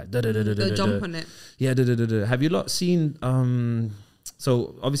commenting like they'll jump on it. Yeah, Have you lot seen?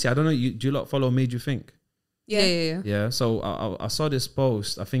 So obviously I don't know. Do you lot follow Made You Think? Yeah. So I saw this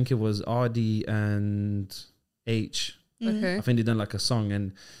post. I think it was RD and H. Okay. I think they done like a song,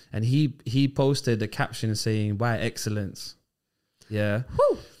 and he posted a caption saying "Why excellence?" Yeah.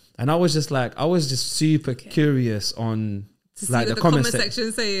 Whew. And I was just super curious on to like see the comment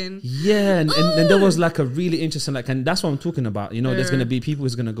section saying. Yeah, and there was like a really interesting and that's what I'm talking about. You know, there's gonna be people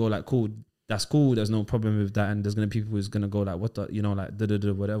who's gonna go like, cool, that's cool, there's no problem with that, and there's gonna be people who's gonna go like, what the, you know, like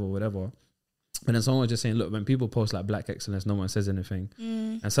whatever. And then someone was just saying, look, when people post like black excellence, no one says anything.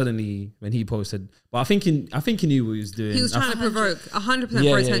 And suddenly when he posted, but I think he knew what he was doing. He was trying to provoke 100%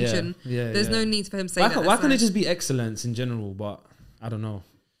 for attention. There's no need for him to say that. Why can't it just be excellence in general? But I don't know.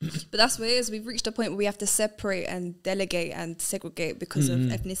 But that's what it is. We've reached a point where we have to separate and delegate and segregate because of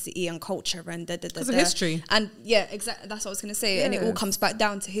ethnicity and culture and because of history. And yeah, exactly. That's what I was going to say. And it all comes back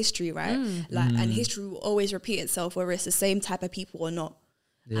down to history, right? And history will always repeat itself, whether it's the same type of people or not.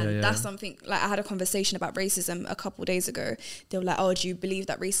 That's something, like, I had a conversation about racism a couple of days ago. They were like, oh, do you believe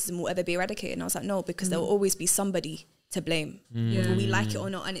that racism will ever be eradicated? And I was like, no, because there will always be somebody to blame, whether we like it or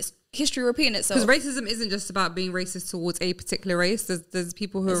not. And it's history repeating itself. Because racism isn't just about being racist towards a particular race. There's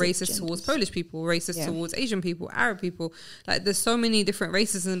people who are racist towards Polish people, racist towards Asian people, Arab people. Like, there's so many different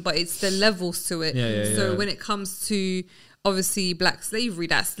racism, but it's the levels to it. So when it comes to obviously black slavery,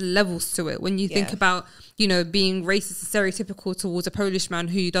 that's levels to it. When you think about, you know, being racist, stereotypical towards a Polish man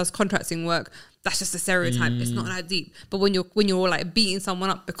who does contracting work, that's just a stereotype. It's not that deep. But when you're like beating someone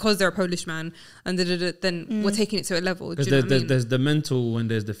up because they're a Polish man, and then we're taking it to a level. Do you know what I mean? There's the mental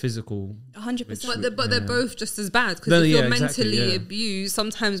and there's the physical. 100%. But they're both just as bad, because if you're mentally abused,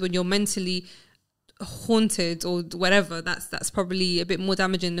 sometimes when you're mentally haunted or whatever, that's probably a bit more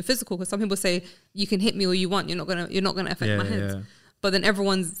damaging than physical, because some people say you can hit me all you want, you're not gonna affect my head. But then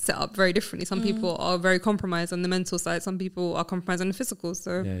everyone's set up very differently. Some people are very compromised on the mental side, some people are compromised on the physical.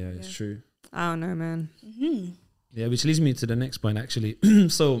 So it's true. I don't know, man. Yeah, which leads me to the next point actually.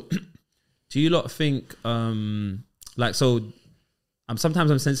 So do you lot think sometimes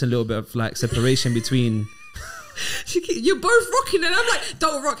I'm sensing a little bit of like separation between you're both rocking and I'm like,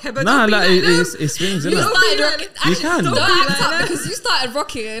 don't rock, Hebz. Nah, like it swings. You started rocking. You can. Don't act up because you started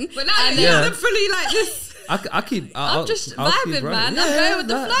rocking. But now I'm fully like this. I'm just vibing, man. I'm going with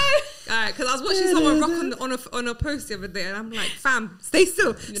the flow. Alright, because I was watching someone rock on a post the other day, and I'm like, fam, stay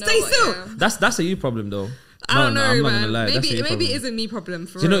still, stay still. Yeah. That's a you problem though. I don't know, I'm man. Not gonna lie. Maybe it is a me problem.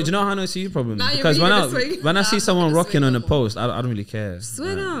 Do you know how I know it's a you problem? Now because when I see someone rocking on a post, I don't really care.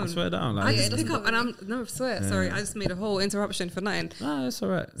 Swear down. I swear down. Like, I just pick up and I'm sorry. I just made a whole interruption for nothing. Nah, it's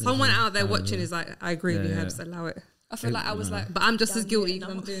alright. Someone out there watching is like, I agree with you, Hebz, allow it. I feel like I was like, but I'm just as guilty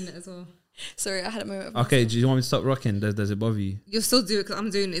because I'm doing it as well. Sorry, I had a moment. Okay, do you want me to stop rocking? Does it bother you? You'll still do it because I'm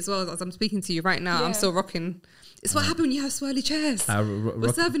doing it as well as I'm speaking to you right now. I'm still rocking. It's what happened when you have swirly chairs.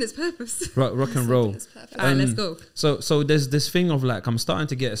 We're serving its purpose. Rock and roll. Alright, let's go. So there's this thing of like, I'm starting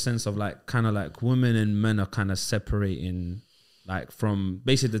to get a sense of like, kind of like women and men are kind of separating, like from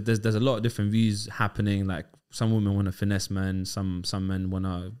basically there's a lot of different views happening. Like some women want to finesse men, some men want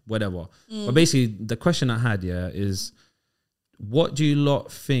to whatever. But basically the question I had is, what do you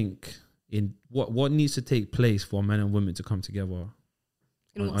lot think in what needs to take place for men and women to come together?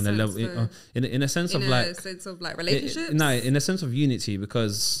 On a level, in a sense of like relationships. In a sense of unity,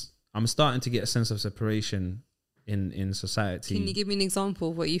 because I'm starting to get a sense of separation in society. Can you give me an example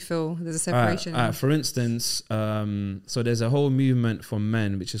of what you feel there's a separation? For instance, so there's a whole movement for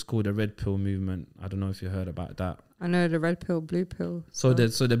men which is called the red pill movement. I don't know if you heard about that. I know the red pill, blue pill. So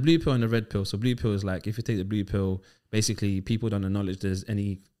the blue pill and the red pill. So blue pill is like, if you take the blue pill, basically people don't acknowledge there's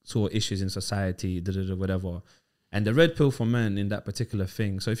any sort of issues in society, whatever. And the red pill for men in that particular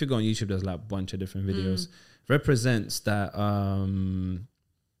thing, so if you go on YouTube, there's like a bunch of different videos, represents that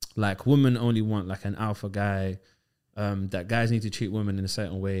like women only want like an alpha guy, that guys need to treat women in a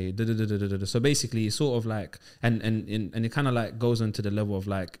certain way. So basically it's sort of like, and it kind of like goes on to the level of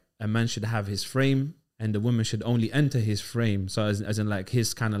like, a man should have his frame and the woman should only enter his frame. So as in like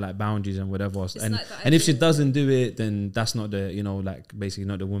his kind of like boundaries and whatever. And if she doesn't do it, then that's not the, like basically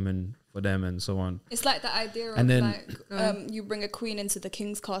not the woman for them and so on. It's like the idea of like, you bring a queen into the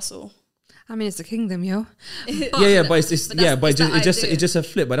king's castle. I mean, it's a kingdom, yo. But it's just a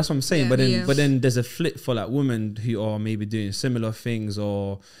flip. But that's what I'm saying. But then there's a flip for like women who are maybe doing similar things,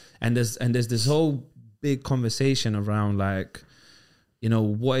 and there's this whole big conversation around like,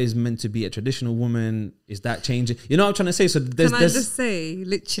 what is meant to be a traditional woman? Is that changing? You know what I'm trying to say? So Can I just say,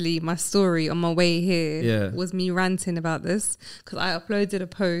 literally, my story on my way here was me ranting about this because I uploaded a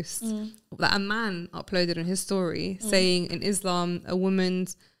post that a man uploaded on his story saying in Islam,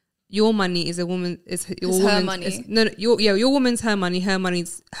 your money is a woman her money. Your woman's her money. Her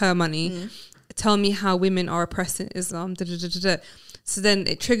money's her money. Tell me how women are oppressed in Islam. So then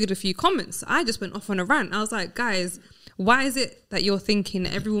it triggered a few comments. I just went off on a rant. I was like, guys, why is it that you're thinking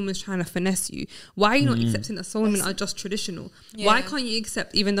that every woman's trying to finesse you? Why are you not accepting that some women are just traditional? Why can't you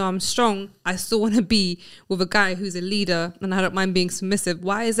accept, even though I'm strong, I still want to be with a guy who's a leader and I don't mind being submissive?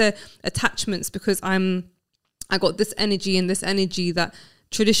 Why is there attachments because I got this energy and this energy that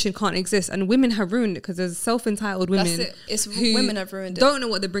tradition can't exist? And women have ruined it because there's self-entitled women. Women have ruined it. Don't know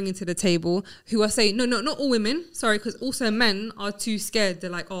what they're bringing to the table, who are saying, no, not all women, sorry, because also men are too scared. They're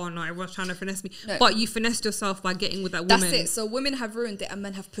like, oh no, everyone's trying to finesse me. No. But you finessed yourself by getting with that woman. That's it. So women have ruined it and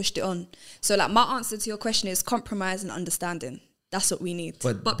men have pushed it on. So like my answer to your question is compromise and understanding. That's what we need.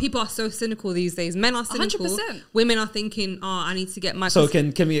 But people are so cynical these days. Men are cynical. 100%. Women are thinking, I need to get my... So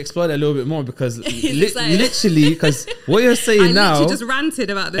can we explore that a little bit more? Because literally, because what you're saying now... I literally just ranted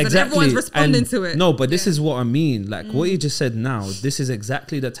about this and everyone's responding to it. No, but this is what I mean. Like what you just said now, this is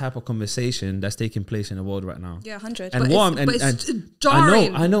exactly the type of conversation that's taking place in the world right now. Yeah, 100. And it's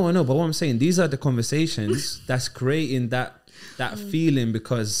jarring. I know. But what I'm saying, these are the conversations that's creating that feeling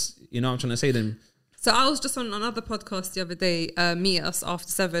because, I'm trying to say them... So I was just on another podcast the other day, Meet Us After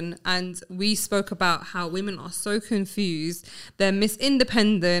 7, and we spoke about how women are so confused. They're Miss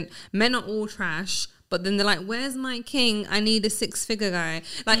Independent, men are all trash, but then they're like, where's my king? I need a 6-figure guy.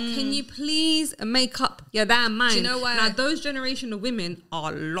 Like, can you please make up your damn mind? Do you know why? Now, those generation of women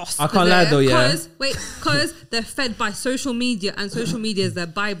are lost. I can't lie though, yeah. Because they're fed by social media, and social media is their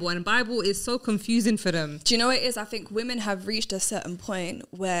Bible, and Bible is so confusing for them. Do you know what it is? I think women have reached a certain point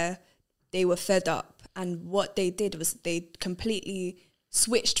where they were fed up, and what they did was they completely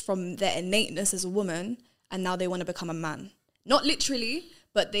switched from their innateness as a woman, and now they want to become a man. Not literally,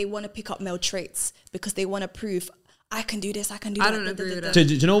 but they want to pick up male traits because they want to prove, I can do this, I can do that. I don't agree with that. Do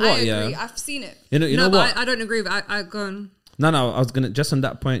you know what? I agree. I've seen it. You know what? I don't agree with it. I go on. No, I was going to, just on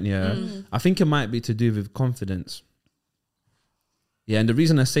that point, I think it might be to do with confidence. Yeah, and the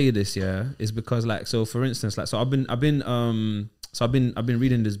reason I say this, is because so for instance, I've been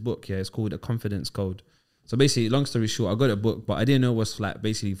reading this book, it's called A Confidence Code. So basically, long story short, I got a book, but I didn't know it was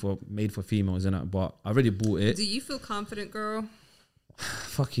basically made for females, innit? But I already bought it. Do you feel confident, girl?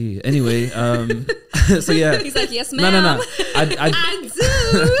 fuck you. Anyway, so yeah. He's like, yes, ma'am. No. I do.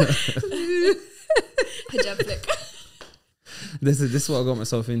 Hijab flick. This is what I got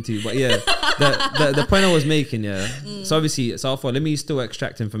myself into. But yeah, the point I was making, yeah. So obviously, let me still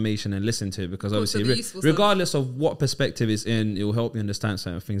extract information and listen to it, because obviously, regardless of what perspective it's in, it will help you understand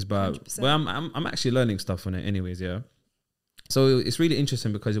certain things. But I'm actually learning stuff on it, anyways. Yeah. So it's really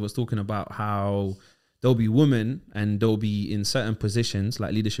interesting because it was talking about how there'll be women and they'll be in certain positions,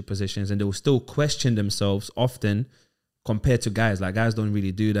 like leadership positions, and they'll still question themselves often compared to guys. Like, guys don't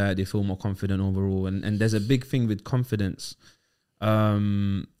really do that. They feel more confident overall. And there's a big thing with confidence.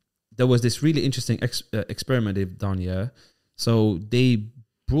 There was this really interesting experiment they've done, yeah. So they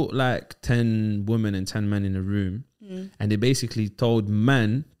brought like 10 women and 10 men in a room, and they basically told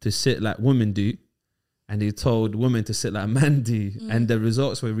men to sit like women do, and they told women to sit like men do. And the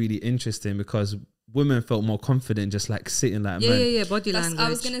results were really interesting because women felt more confident just like sitting like men. Yeah, body language. I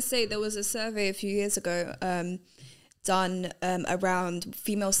was going to say, there was a survey a few years ago done around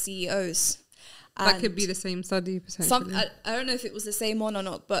female CEOs. That could be the same study potentially. I don't know if it was the same one or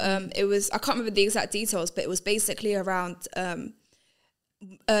not, but it was, I can't remember the exact details, but it was basically around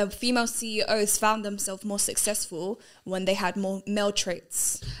female CEOs found themselves more successful when they had more male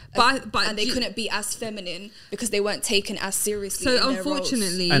traits, but they couldn't be as feminine because they weren't taken as seriously. So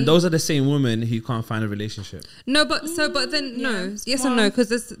unfortunately, and those are the same women who can't find a relationship. No, but yes and no,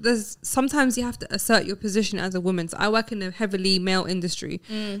 because there's sometimes you have to assert your position as a woman. So I work in a heavily male industry.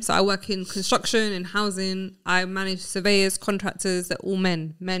 So I work in construction and housing. I manage surveyors, contractors. They're all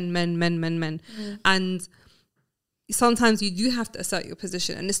men, and sometimes you do have to assert your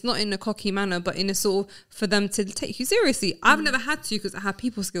position, and it's not in a cocky manner, but in a sort of for them to take you seriously. I've never had to, because I have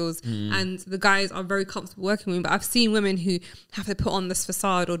people skills and the guys are very comfortable working with me, but I've seen women who have to put on this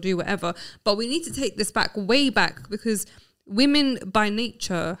facade or do whatever. But we need to take this back, way back, because women by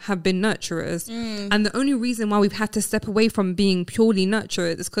nature have been nurturers, and the only reason why we've had to step away from being purely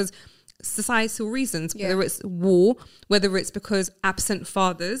nurturers is because societal reasons, whether it's war, whether it's because absent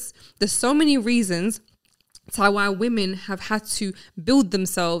fathers. There's so many reasons to why women have had to build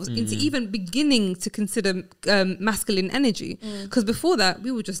themselves into even beginning to consider masculine energy. Because before that,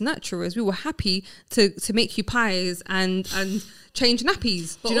 we were just nurturers. We were happy to make you pies and change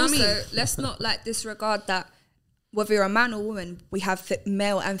nappies. But do you know also, what I mean? let's not like disregard that whether you're a man or woman, we have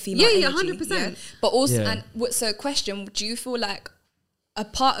male and female energy. 100%. Yeah? But also, so question, do you feel like a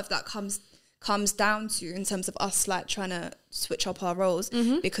part of that comes down to, in terms of us like trying to switch up our roles,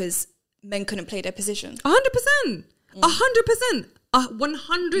 because men couldn't play their position? 100%. 100%.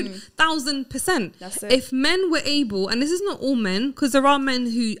 100,000%. That's it. If men were able, and this is not all men, because there are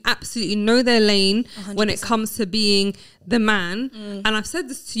men who absolutely know their lane 100%. When it comes to being the man. And I've said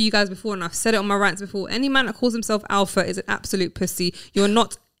this to you guys before, and I've said it on my rants before. Any man that calls himself alpha is an absolute pussy. You're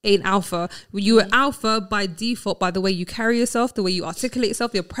not an alpha. You are alpha by default, by the way you carry yourself, the way you articulate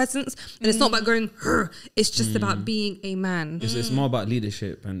yourself, your presence. And it's not about going, it's just about being a man. It's more about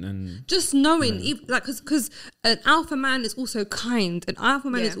leadership and just knowing, because an alpha man is also kind. An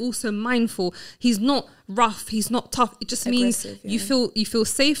alpha man is also mindful. He's not rough. He's not tough. It just means you feel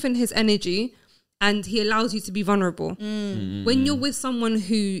safe in his energy, and he allows you to be vulnerable. When you're with someone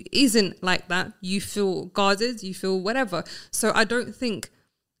who isn't like that, you feel guarded. You feel whatever. So I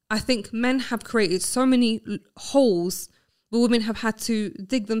think men have created so many holes where women have had to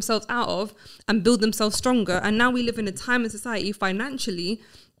dig themselves out of and build themselves stronger. And now we live in a time in society financially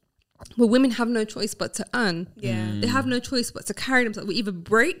where women have no choice but to earn. They have no choice but to carry themselves. We either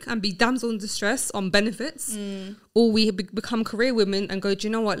break and be damsel in distress on benefits, or we become career women and go, do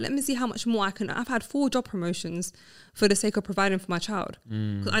you know what? Let me see how much more I can. I've had 4 job promotions for the sake of providing for my child.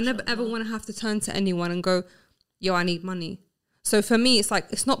 Because I never ever want to have to turn to anyone and go, yo, I need money. So for me, it's like,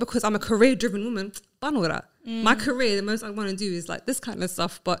 it's not because I'm a career-driven woman. Bun all that. My career, the most I want to do is like this kind of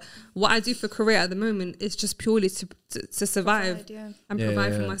stuff. But what I do for career at the moment is just purely to survive and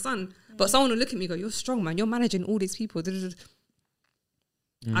provide for my son. But someone will look at me and go, you're strong, man. You're managing all these people. I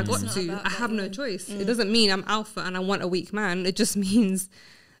got to. I have no choice. It doesn't mean I'm alpha and I want a weak man. It just means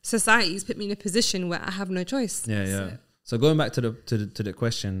society's put me in a position where I have no choice. So going back to the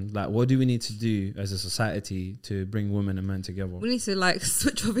question, like, what do we need to do as a society to bring women and men together? We need to like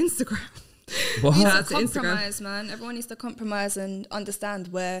switch off Instagram. We need to compromise, man. Everyone needs to compromise and understand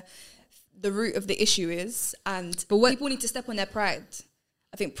where the root of the issue is. People need to step on their pride.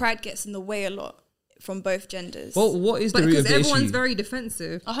 I think pride gets in the way a lot from both genders. Well, what is the root of the issue? Because everyone's very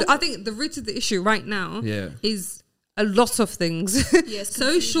defensive. I think the root of the issue right now is a lot of things.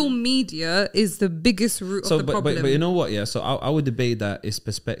 Social media is the biggest root of the problem. But you know what? Yeah. So I would debate that it's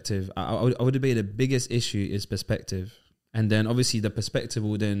perspective. I would debate the biggest issue is perspective. And then obviously the perspective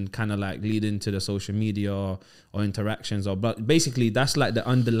will then kind of like lead into the social media or interactions, but basically that's like the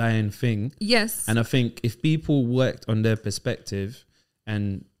underlying thing. Yes. And I think if people worked on their perspective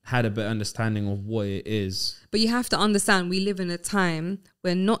and had a better understanding of what it is. But you have to understand, we live in a time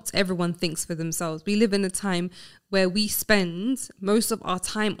where not everyone thinks for themselves. We live in a time where we spend most of our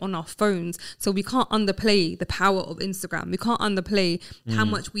time on our phones. So we can't underplay the power of Instagram. We can't underplay how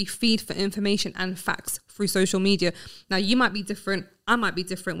much we feed for information and facts through social media. Now, you might be different. I might be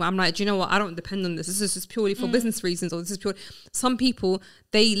different. Where I'm like, do you know what? I don't depend on this. This is just purely for business reasons, or this is pure. Some people,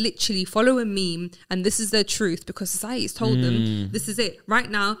 they literally follow a meme and this is their truth because society's told them this is it. Right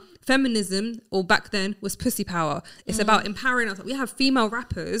now, feminism, or back then, was pussy power. It's about empowering us. We have female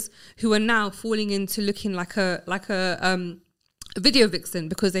rappers who are now falling into looking like a video vixen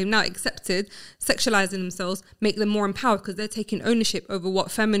because they've now accepted sexualizing themselves, make them more empowered because they're taking ownership over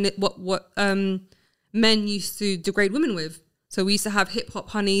what men used to degrade women with. So we used to have hip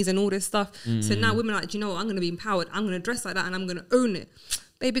hop honeys and all this stuff. So now women are like, do you know what? I'm going to be empowered. I'm going to dress like that and I'm going to own it.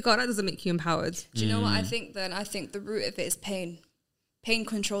 Baby girl, that doesn't make you empowered. Do you know what I think then? I think the root of it is pain. Pain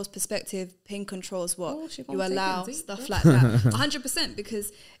controls perspective. Pain controls what you allow, stuff like that. 100%.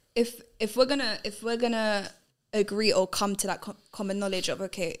 Because if we're gonna agree or come to that common knowledge of,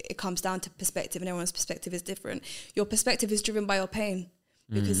 okay, it comes down to perspective and everyone's perspective is different. Your perspective is driven by your pain.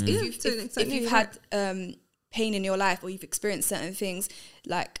 Because if you've had pain in your life or you've experienced certain things,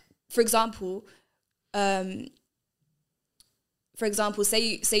 like for example, say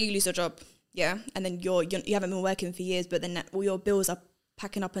you lose your job, yeah, and then you haven't been working for years, but then all your bills are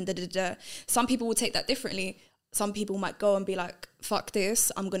packing up and da-da-da. Some people will take that differently. Some people might go and be like, fuck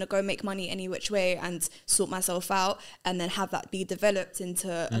this, I'm going to go make money any which way and sort myself out, and then have that be developed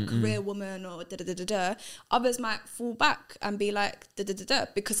into a career woman or da-da-da-da-da. Others might fall back and be like, da-da-da-da,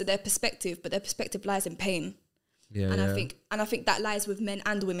 because of their perspective, but their perspective lies in pain. I think that lies with men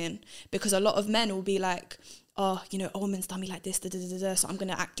and women, because a lot of men will be like, oh, you know, a woman's done me like this, so I'm going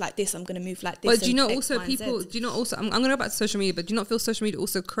to act like this, I'm going to move like this. But do you know also people, do you know also, I'm going to go back to social media, but do you not feel social media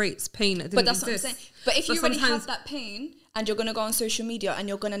also creates pain that didn't exist? What I'm saying. But if you already have that pain and you're going to go on social media and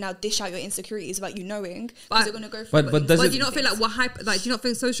you're going to now dish out your insecurities without you knowing, because you're going to go through but do you not feel like do you not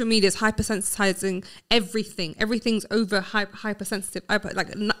think social media is hypersensitizing everything? Everything's over hypersensitive,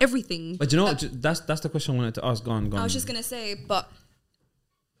 like everything. But you know what, that's the question I wanted to ask. Go on. I was just going to say, but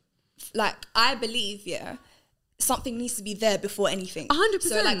like, I believe, something needs to be there before anything. 100%.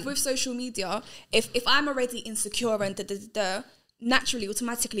 So like with social media, if I'm already insecure and naturally,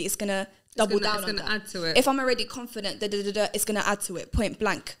 automatically, it's gonna double down on that. Add to it. If I'm already confident, it's gonna add to it. Point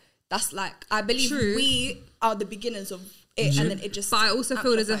blank. That's like, I believe we are the beginners of it, and then it just. But I also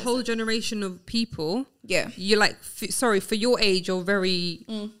feel there's a whole generation of people. Yeah. You're like, sorry, for your age, you're very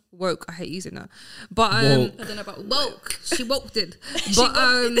woke. I hate using that, but I don't know about woke. She woke did,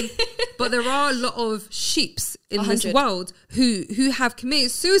 but there are a lot of sheeps in 100. This world who have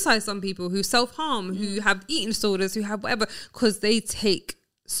committed suicide. Some people who self-harm, who have eating disorders, who have whatever, because they take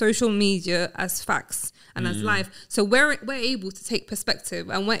social media as facts and as life. So we're able to take perspective,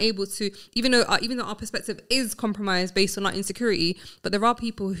 and we're able to, even though our perspective is compromised based on our insecurity, but there are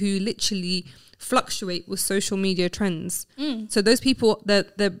people who literally fluctuate with social media trends. So those people, their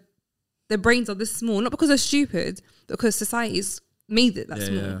brains are this small, not because they're stupid, but because society's made it that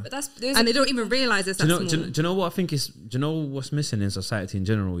small. Yeah. But and they don't even realize it's that small. Do you know what I think is? Do you know what's missing in society in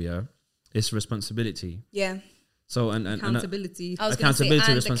general? Yeah, it's responsibility. Yeah. So and accountability,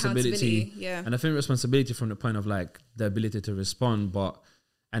 responsibility. Yeah. And I think responsibility from the point of like the ability to respond, but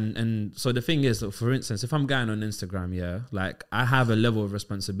and so the thing is that, for instance, if I'm going on Instagram, like I have a level of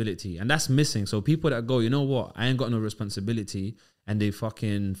responsibility, and that's missing. So people that go, you know what, I ain't got no responsibility, and they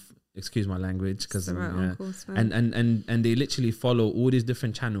fucking, excuse my language, because and they literally follow all these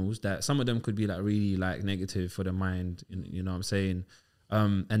different channels that some of them could be like really like negative for the mind, you know what I'm saying.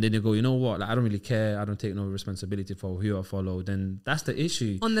 And then they go, you know what, like, I don't really care, I don't take no responsibility for who I follow. Then that's the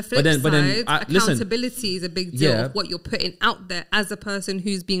issue. On the flip side, accountability is a big deal of what you're putting out there as a person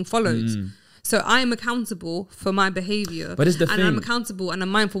who's being followed. So I am accountable for my behavior, but it's the thing. I'm accountable and I'm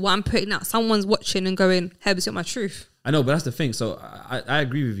mindful what I'm putting out. Someone's watching and going, Hebz, you're my truth. I know, but that's the thing. So I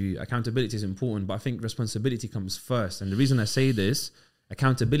agree with you. Accountability is important, but I think responsibility comes first. And the reason I say this,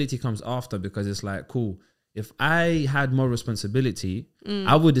 accountability comes after, because it's like, cool, if I had more responsibility,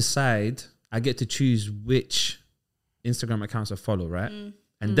 I would decide, I get to choose which Instagram accounts I follow, right?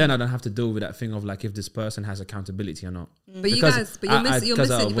 And then I don't have to deal with that thing of like if this person has accountability or not. But you're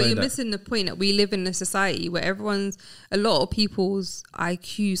missing the point that we live in a society where a lot of people's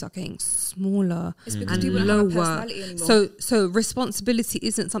IQs are getting smaller and people lower. don't have personality anymore. So responsibility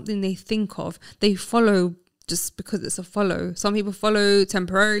isn't something they think of. They follow just because it's a follow. Some people follow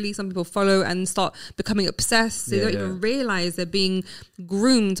temporarily. Some people follow and start becoming obsessed. They don't even realize they're being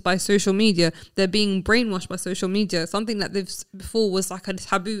groomed by social media. They're being brainwashed by social media. Something that before was like a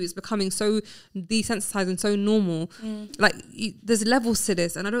taboo is becoming so desensitized and so normal. Like there's levels to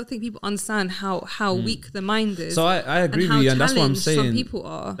this, and I don't think people understand how weak the mind is. So I agree with you, and that's what I'm saying. Some people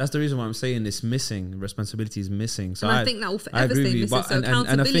are. That's the reason why I'm saying it's missing. Responsibility is missing. So and I think that will forever stay missing. So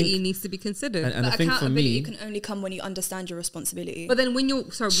accountability needs to be considered. And I think for me, can only come when you understand your responsibility. But then when you're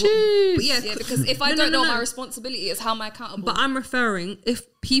because if I don't know my responsibility is, how am I accountable? But I'm referring,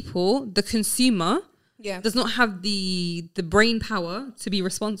 if people, the consumer, does not have the brain power to be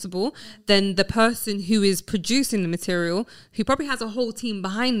responsible, then the person who is producing the material, who probably has a whole team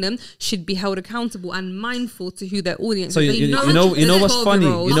behind them, should be held accountable and mindful to who their audience. So you know what's funny?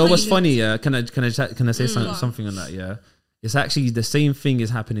 You know what's funny? Yeah, can I say something on that? Yeah, it's actually the same thing is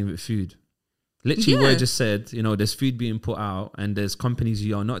happening with food. Literally what I just said, there's food being put out and there's companies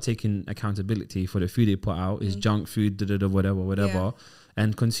who are not taking accountability for the food they put out. Is junk food, whatever.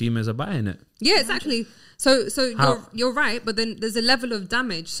 And consumers are buying it. Yeah, exactly. So you're right, but then there's a level of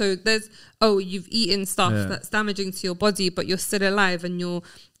damage. So there's you've eaten stuff that's damaging to your body, but you're still alive and you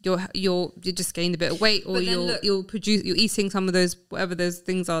just gained a bit of weight, or you're eating some of those whatever those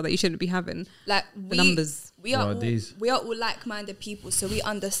things are that you shouldn't be having. Like numbers. We are all like-minded people, so we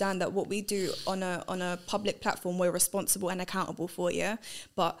understand that what we do on a public platform, we're responsible and accountable for. Yeah,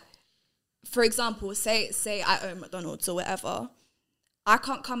 but for example, say I own McDonald's or whatever. I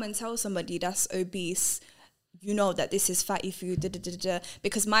can't come and tell somebody that's obese, that this is fatty food,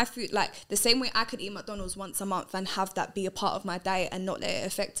 because my food, like the same way I could eat McDonald's once a month and have that be a part of my diet and not let it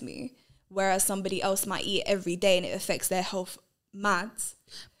affect me, whereas somebody else might eat every day and it affects their health mad.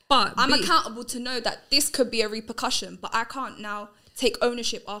 But I'm accountable to know that this could be a repercussion, but I can't now take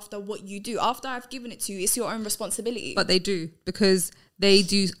ownership after what you do. After I've given it to you, it's your own responsibility. But they do, because they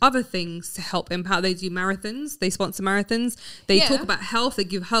do other things to help empower. They do marathons. They sponsor marathons. They talk about health. They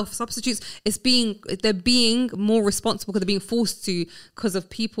give health substitutes. They're being more responsible because they're being forced to, because of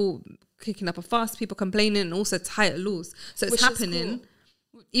people kicking up a fuss, people complaining, and also tighter laws. So it's happening.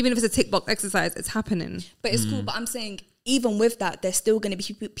 Cool. Even if it's a tick box exercise, it's happening. But it's cool. But I'm saying, even with that, there's still going to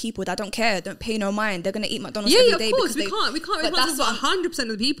be people that don't care, don't pay no mind. They're going to eat McDonald's every day. Yeah, of course. We can't responsible for 100%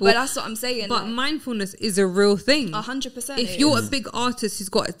 of the people. But that's what I'm saying. But mindfulness is a real thing. 100%. If you're a big artist who's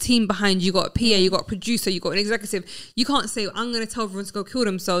got a team behind you, you got a PA, you got a producer, you got an executive, you can't say, I'm going to tell everyone to go kill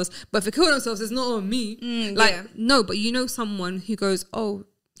themselves. But if they kill themselves, it's not on me. No, but someone who goes, oh,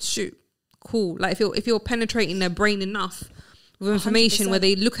 shoot, cool. Like if you're penetrating their brain enough with information 100%. Where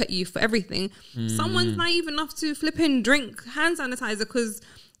they look at you for everything. Someone's naive enough to drink hand sanitizer because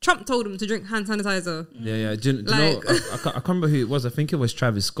Trump told him to drink hand sanitizer. Yeah. Do you know, I can't remember who it was. I think it was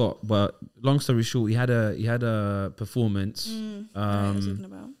Travis Scott. But long story short, he had a performance.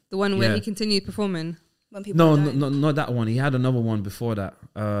 The one where he continued performing. When people not that one. He had another one before that.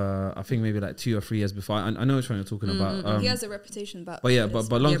 I think maybe like 2 or 3 years before. I know which one you're talking about. He has a reputation, but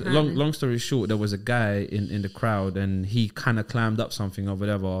long story short, there was a guy in the crowd, and he kind of climbed up something or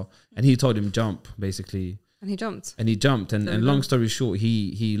whatever, and he told him jump basically. And he jumped. And long story short,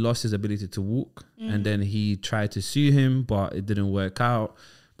 he lost his ability to walk, and then he tried to sue him, but it didn't work out.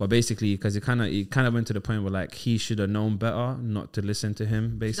 But basically, because it kind of went to the point where like he should have known better not to listen to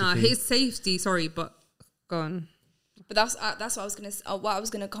him. Basically, his safety. Sorry, but go on. But that's what I was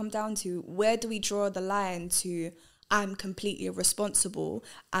gonna come down to. Where do we draw the line to I'm completely responsible,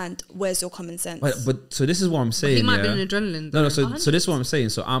 and where's your common sense? But so this is what I'm saying. He might be an adrenaline. No. So this is what I'm saying.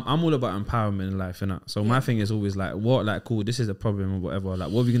 So I'm all about empowerment in life, innit? So my thing is always like, cool, this is a problem or whatever.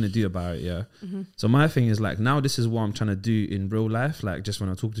 Like, what are we gonna do about it? Yeah. Mm-hmm. So my thing is like, now this is what I'm trying to do in real life. Like, just when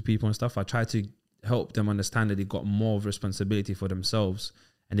I talk to people and stuff, I try to help them understand that they got more of responsibility for themselves.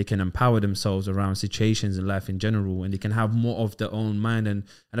 And they can empower themselves around situations in life in general, and they can have more of their own mind. And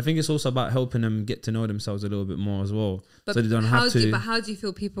I think it's also about helping them get to know themselves a little bit more as well. But so they don't have to. But how do you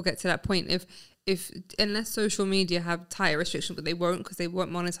feel people get to that point if unless social media have tighter restrictions, but they won't, because they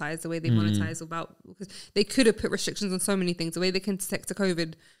won't monetize the way they monetize because they could have put restrictions on so many things. The way they can detect a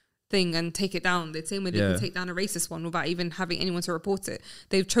COVID thing and take it down, the same way they can take down a racist one without even having anyone to report it.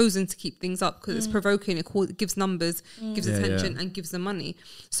 They've chosen to keep things up because it's provoking. It gives numbers, gives attention, and gives them money.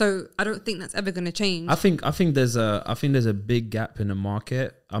 So I don't think that's ever going to change. I think there's a big gap in the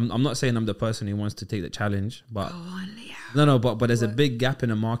market. I'm not saying I'm the person who wants to take the challenge, but but there's a big gap in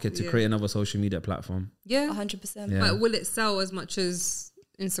the market to create another social media platform. Yeah, 100%. But will it sell as much as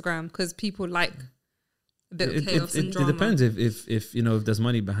Instagram? Because people like a bit of chaos and drama. It depends if there's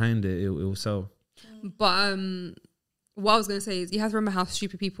money behind it, it will sell. But what I was going to say is you have to remember how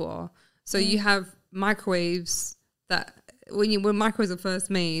stupid people are. So you have microwaves that when microwaves were first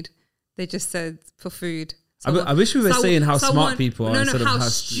made, they just said for food. I wish we were saying how smart people are instead of how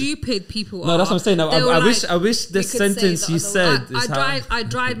stupid people are. No, that's what I'm saying. I wish the sentence you said. I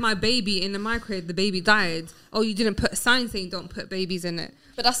dried my baby in the microwave. The baby died. Oh, you didn't put a sign saying don't put babies in it.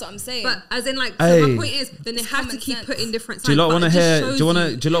 But that's what I'm saying. But as in like, so my point is, then they have to keep putting different signs. Do you lot want to hear? Do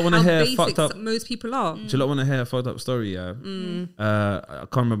you lot want to hear fucked up? Most people are. Do you lot want to hear a fucked up story? Yeah. I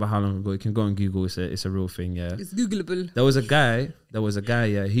can't remember how long ago. You can go on Google. It's a real thing. Yeah. It's Googleable. There was a guy.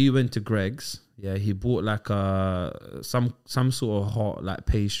 Yeah. He went to Greg's. Yeah, he bought like some sort of hot like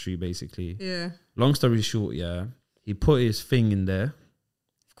pastry, basically. Yeah. Long story short, yeah, he put his thing in there.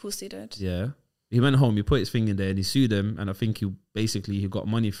 Of course he did. Yeah, he went home. He put his thing in there, and he sued him. And I think he got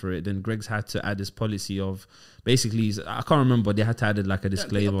money for it. Then Greg's had to add this policy of basically, I can't remember. They had to add like a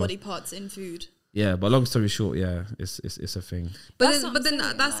disclaimer. Don't put your body parts in food. Yeah, but long story short, yeah, it's a thing. But then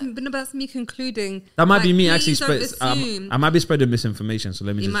that's me concluding. That might be me actually. I might be spreading misinformation. So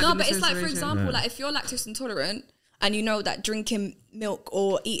let me just. No, but it's like, for example, like if you're lactose intolerant and you know that drinking milk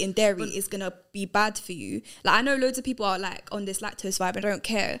or eating dairy is gonna be bad for you. Like I know loads of people are like on this lactose vibe. I don't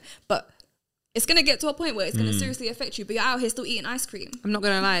care, but it's going to get to a point where it's going to seriously affect you, but you're out here still eating ice cream. I'm not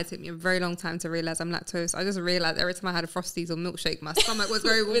going to lie, it took me a very long time to realise I'm lactose. I just realised every time I had a Frosties or milkshake, my stomach was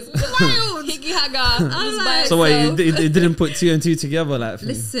going wild. Hickey hagger. So wait, it didn't put two and two together? Like,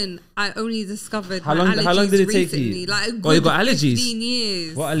 listen, I only discovered how long did it take you? Like you got allergies? 15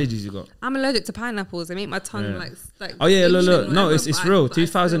 years. What allergies you got? I'm allergic to pineapples. They make my tongue like oh yeah, look. No, it's real.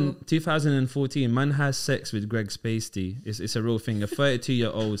 2014, man has sex with Greg Spacey. It's a real thing. A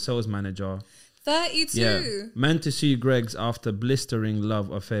 32-year-old sales manager. 32. Yeah. Meant to sue Greg's after blistering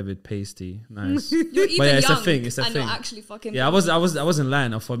love affair with pasty. Nice. You're even but yeah, it's young a thing. It's a and thing. not actually fucking. Yeah, I wasn't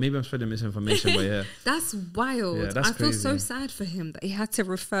lying. I thought maybe I'm spreading misinformation, but yeah. That's wild. Yeah, that's I feel crazy. so sad for him that he had to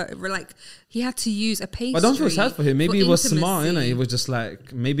he had to use a pastry. I don't feel sad for him. Maybe he was smart, intimacy. He was just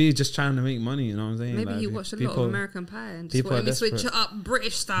like, maybe he's just trying to make money, you know what I'm saying? Maybe like, he watched a lot of American Pie and just people wanted to switch desperate. it up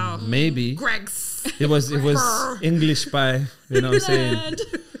British style. Maybe. Greg's. It was English Pie, you know what I'm saying?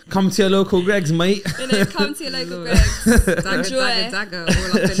 Come to your local Greg's, mate. Come to your local Greg's. Dagger, all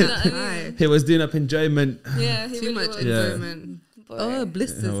up in that pie. He was doing up enjoyment. Yeah, he Too really much was. enjoyment. Oh,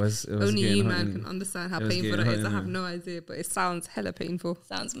 blisters. It was Only getting you, hot man, in- can understand how it was painful getting that is. hot I in have there. no idea, but it sounds hella painful.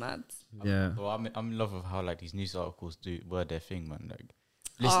 Sounds mad. Yeah. Well, I'm in love with how like these news articles were their thing, man. Like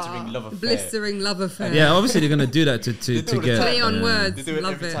blistering love affair. Blistering love affair. Yeah, obviously they're gonna do that to They do it all the get time. Play on yeah. words. They do it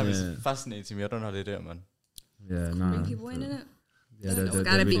Love every it. time. Yeah. It's fascinating to me. I don't know how they do it, man. Yeah, Bring nah. people in, innit? Yeah, It's they're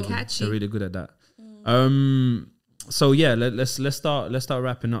gotta be really good. catchy. They're really good at that. So yeah, let's start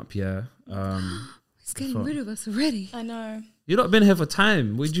wrapping up. Yeah. He's getting rid of us already. I know. You lot been here for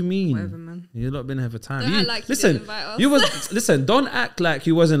time. What do you mean? Whatever, man. You lot been here for time. Don't act like you didn't invite us. Listen. Don't act like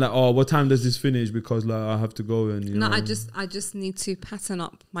you wasn't like, oh, what time does this finish? Because like I have to go and you No, know. I just need to pattern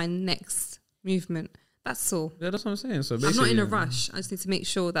up my next movement. That's all. Yeah, that's what I'm saying. So I'm basically, not in a rush. I just need to make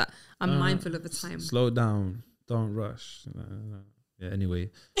sure that I'm mindful of the time. slow down. Don't rush. Yeah. Anyway.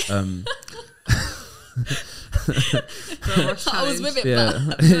 I was with it, Yeah.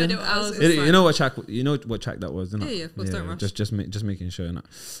 but I had no idea what I was with. You know what track? You know what track that was, didn't it? Yeah, of course, don't rush. Just making sure.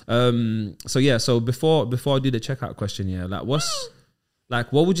 Innit? So yeah. So before I do the checkout question, yeah, like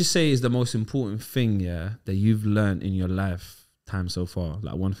what would you say is the most important thing, yeah, that you've learned in your lifetime so far?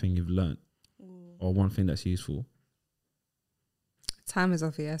 Like one thing you've learned, or one thing that's useful. Time is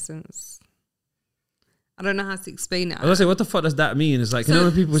of the essence. I don't know how to explain it. I was gonna say, what the fuck does that mean? It's like, you know,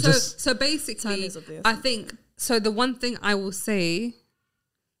 when people just. So Time basically, is of the I think, so the one thing I will say,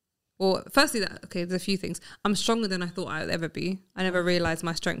 well, firstly, there's a few things. I'm stronger than I thought I would ever be. I never realised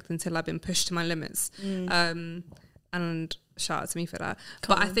my strength until I've been pushed to my limits. And shout out to me for that.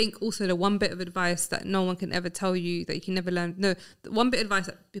 But I think also the one bit of advice that no one can ever tell you that you can never learn. No, the one bit of advice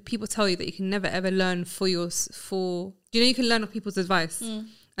that people tell you that you can never ever learn you know, you can learn off people's advice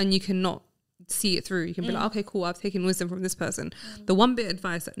and you cannot see it through. You can be like, okay, cool, I've taken wisdom from this person. The one bit of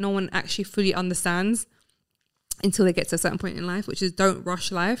advice that no one actually fully understands until they get to a certain point in life, which is don't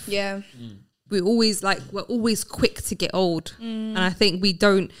rush life. Yeah. We're always quick to get old. And I think we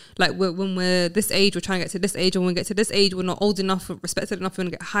don't, like, when we're this age, we're trying to get to this age, and when we get to this age, we're not old enough, respected enough, we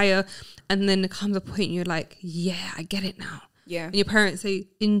want to get higher. And then there comes a point and you're like, yeah, I get it now. Yeah. And your parents say,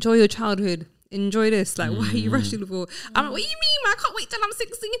 enjoy your childhood. Enjoy this. Like, why are you rushing for? I'm like, what do you mean, man? I can't wait till I'm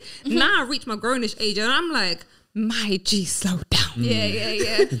 16. Now I reach my grownish age and I'm like, my G, slow down.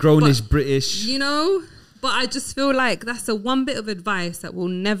 Yeah. Grownish British. You know? But I just feel like that's the one bit of advice that we'll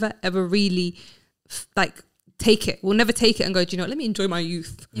never, ever really, take it. We'll never take it and go, do you know what? Let me enjoy my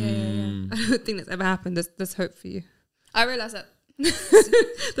youth. Yeah. I don't think that's ever happened. There's hope for you. I realised that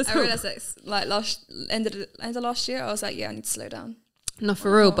I realized that like end of last year, I was like, yeah, I need to slow down. Not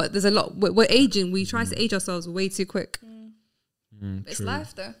for real, but there's a lot. We're aging. We try to age ourselves way too quick. It's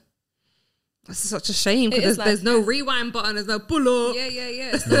life though. That's such a shame because there's no rewind button, there's no pull up. Yeah.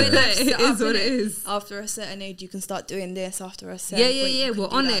 It's the way life it is what it is. After a certain age, you can start doing this. After a certain point,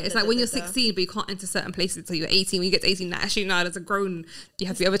 we're on it. It's like when you're 16, but you can't enter certain places until you're 18. When you get to 18, actually, now there's a grown, you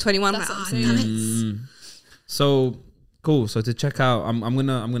have to be over 21. That's like, what I'm saying. So cool. So to check out, I'm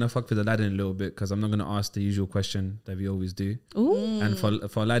gonna fuck with Aladdin a little bit because I'm not gonna ask the usual question that we always do. Ooh. And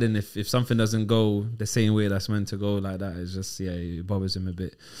for Aladdin, if something doesn't go the same way that's meant to go like that, it's just it bothers him a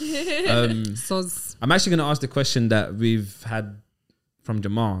bit. I'm actually gonna ask the question that we've had from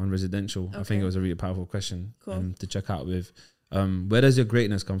Jamal on Residential. Okay. I think it was a really powerful question to check out with. Where does your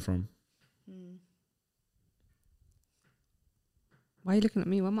greatness come from? Why are you looking at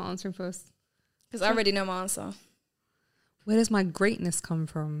me? Why am I answering first? Because I already know my answer. Where does my greatness come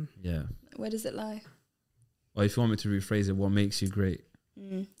from? Yeah. Where does it lie? Or if you want me to rephrase it, what makes you great?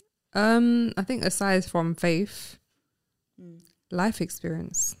 I think aside from faith, life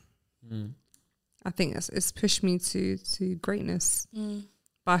experience. I think it's pushed me to greatness.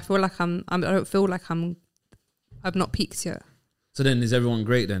 But I feel like I don't feel like I've not peaked yet. So then is everyone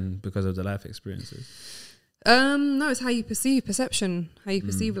great then because of the life experiences? No, it's how you perception, how you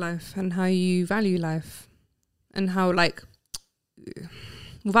perceive life and how you value life. And how, like,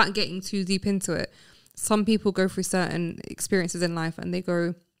 without getting too deep into it, some people go through certain experiences in life and they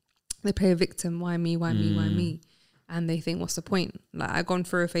play a victim. Why me? Why me? Why me? And they think, what's the point? Like, I've gone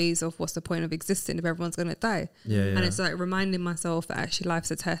through a phase of what's the point of existing if everyone's going to die? Yeah. And it's like reminding myself that actually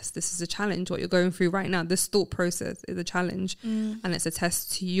life's a test. This is a challenge. What you're going through right now, this thought process is a challenge. And it's a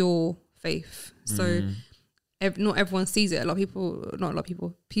test to your faith. So not everyone sees it. Some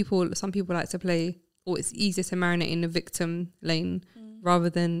people like to play, or it's easier to marinate in the victim lane rather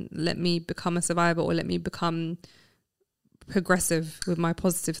than let me become a survivor or let me become progressive with my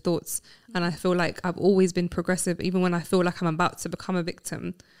positive thoughts. And I feel like I've always been progressive. Even when I feel like I'm about to become a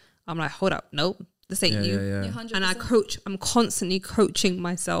victim, I'm like, hold up, nope, this ain't you. Yeah. And I'm constantly coaching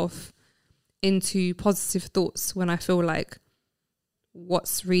myself into positive thoughts when I feel like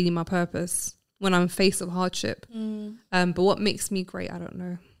what's really my purpose when I'm faced with hardship. But what makes me great, I don't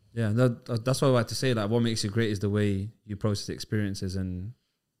know. Yeah, that's what I like to say. Like, what makes you great is the way you process experiences and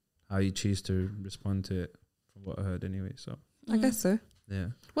how you choose to respond to it. From what I heard, anyway. So I guess so. Yeah.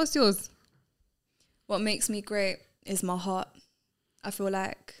 What's yours? What makes me great is my heart. I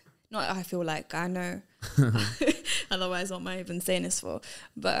know. Otherwise, what am I even saying this for?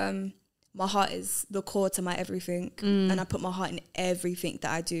 But my heart is the core to my everything, and I put my heart in everything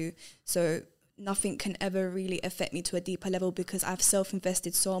that I do. So nothing can ever really affect me to a deeper level because I've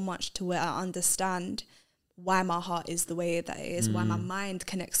self-invested so much to where I understand why my heart is the way that it is, why my mind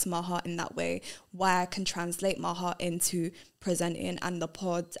connects to my heart in that way, why I can translate my heart into presenting and the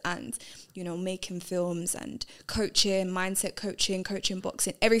pod and, making films and coaching, mindset coaching,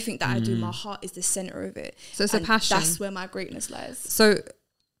 boxing, everything that I do, my heart is the center of it. So it's a passion. That's where my greatness lies. So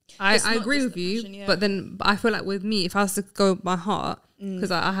I agree with you, but I feel like with me, if I was to go with my heart,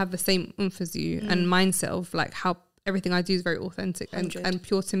 because I have the same oomph as you and mindset of like how everything I do is very authentic and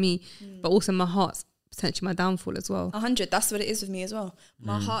pure to me, but also my heart's potentially my downfall as well. 100. That's what it is with me as well.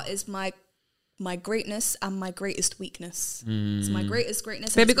 My heart is my greatness and my greatest weakness. It's my greatest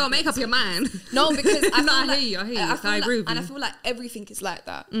greatness. Baby, go make up your mind. No, because I hear you. I agree with you. And I feel like everything is like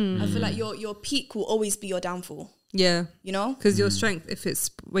that. I feel like your peak will always be your downfall. Yeah, because your strength, if it's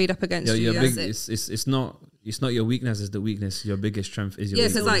weighed up against you, big, it's not your weakness is the weakness. Your biggest strength is your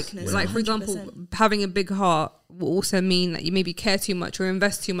weakness. Because like for example, having a big heart will also mean that you maybe care too much or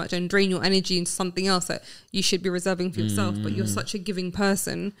invest too much and drain your energy into something else that you should be reserving for yourself. But you're such a giving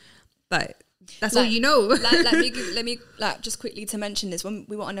person that that's all you know. let me just quickly to mention this. When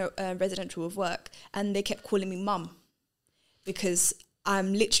we were on a residential of work and they kept calling me mum because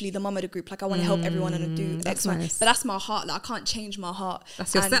I'm literally the mum of the group. Like I want to help everyone and do X, Y. But that's my heart. Like I can't change my heart.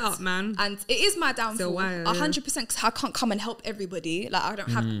 That's your setup, man. And it is my downfall. 100%. Because I can't come and help everybody. Like I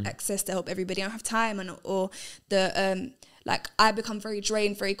don't have access to help everybody. I don't have time like I become very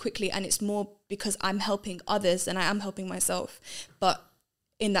drained very quickly, and it's more because I'm helping others than I am helping myself. But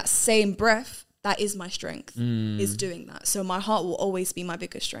in that same breath, that is my strength, is doing that. So my heart will always be my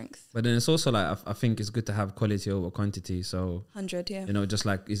biggest strength. But then it's also like, I think it's good to have quality over quantity. So 100, yeah. Just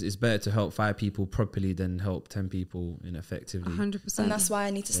like it's better to help 5 people properly than help 10 people effectively. 100%. And that's why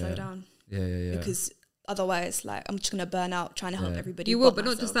I need to slow down. Yeah. Because otherwise, like, I'm just going to burn out trying to help everybody. You will, but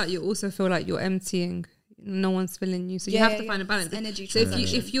not just that. You also feel like you're emptying. No one's filling you. So you have to find a balance. Energy so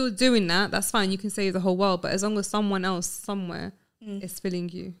if you're doing that, that's fine. You can save the whole world. But as long as someone else somewhere is filling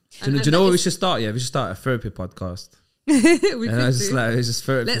you. Do you know what we should start? Yeah, we should start a therapy podcast. We And it's just like, it's just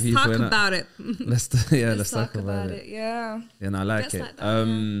therapy. Let's people, talk innit? about it. Let's talk about it. Yeah. And I like Gets it. like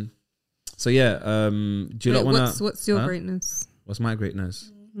that, So yeah, do you not want to? What's your greatness? What's my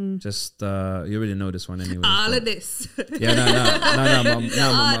greatness? Just you already know this one anyway. All of this. Yeah,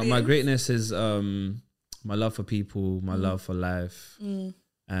 no. My greatness is my love for people, my love for life,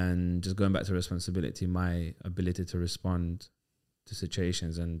 and just going back to responsibility, my ability to respond to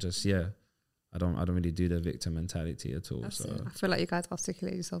situations, and just I don't really do the victim mentality at all. So I feel like you guys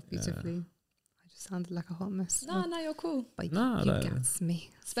articulate yourself beautifully. I just sounded like a hot mess. No, you're cool. But you gets me.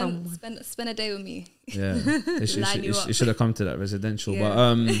 Spend a day with me. Yeah, Line you up. it should have come to that residential.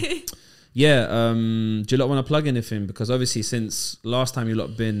 Yeah. But do you lot want to plug anything? Because obviously since last time you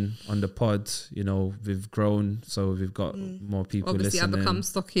lot been on the pod, you know, we've grown, so we've got more people Obviously, listening. I become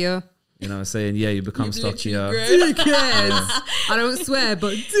stockier. You know what I'm saying? Yeah, you become stockier. Dickheads. I don't swear,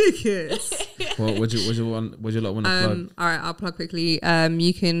 but dickheads. What would you lot want to plug? All right, I'll plug quickly.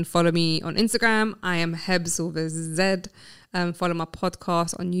 You can follow me on Instagram. I am Hebz with a Z. Follow my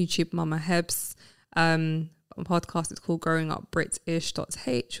podcast on YouTube, Mama Hebz. My podcast is called Growing Up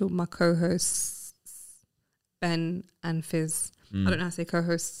British.h with my co-hosts Ben and Fizz. I don't know how to say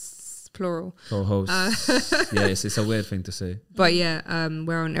co-hosts plural. Co-hosts. Yeah, it's a weird thing to say. But yeah,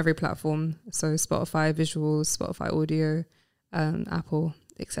 we're on every platform. So Spotify visuals, Spotify audio, Apple,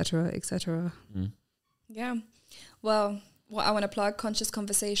 etc. Yeah. Well, what I want to plug, Conscious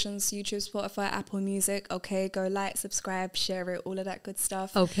Conversations, YouTube, Spotify, Apple Music. Okay, go like, subscribe, share it, all of that good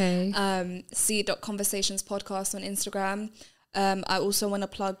stuff. Okay. C.Conversations podcast on Instagram. I also want to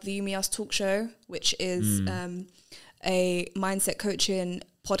plug the You Me Us Talk Show, which is a mindset coaching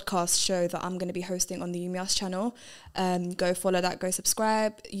podcast show that I'm going to be hosting on the You Me Us channel. Go follow that, go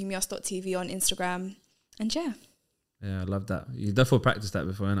subscribe, youmeus.tv on Instagram. And yeah, I love that. You definitely practiced that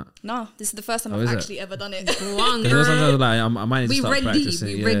before, innit? No, this is the first time I've actually ever done it. One Because sometimes like, I might need to start ready. practicing.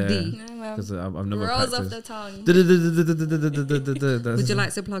 We ready. Because I've never Rolls practiced. off the tongue. Would you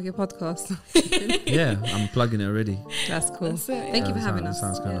like to plug your podcast? Yeah, I'm plugging it already. That's cool. That's it, Thank you for having us.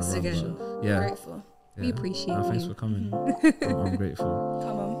 Sounds kind of Yes, wrong. again. Yeah. Grateful. We appreciate Thanks you. for coming. I'm grateful.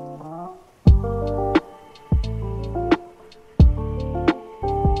 Come on.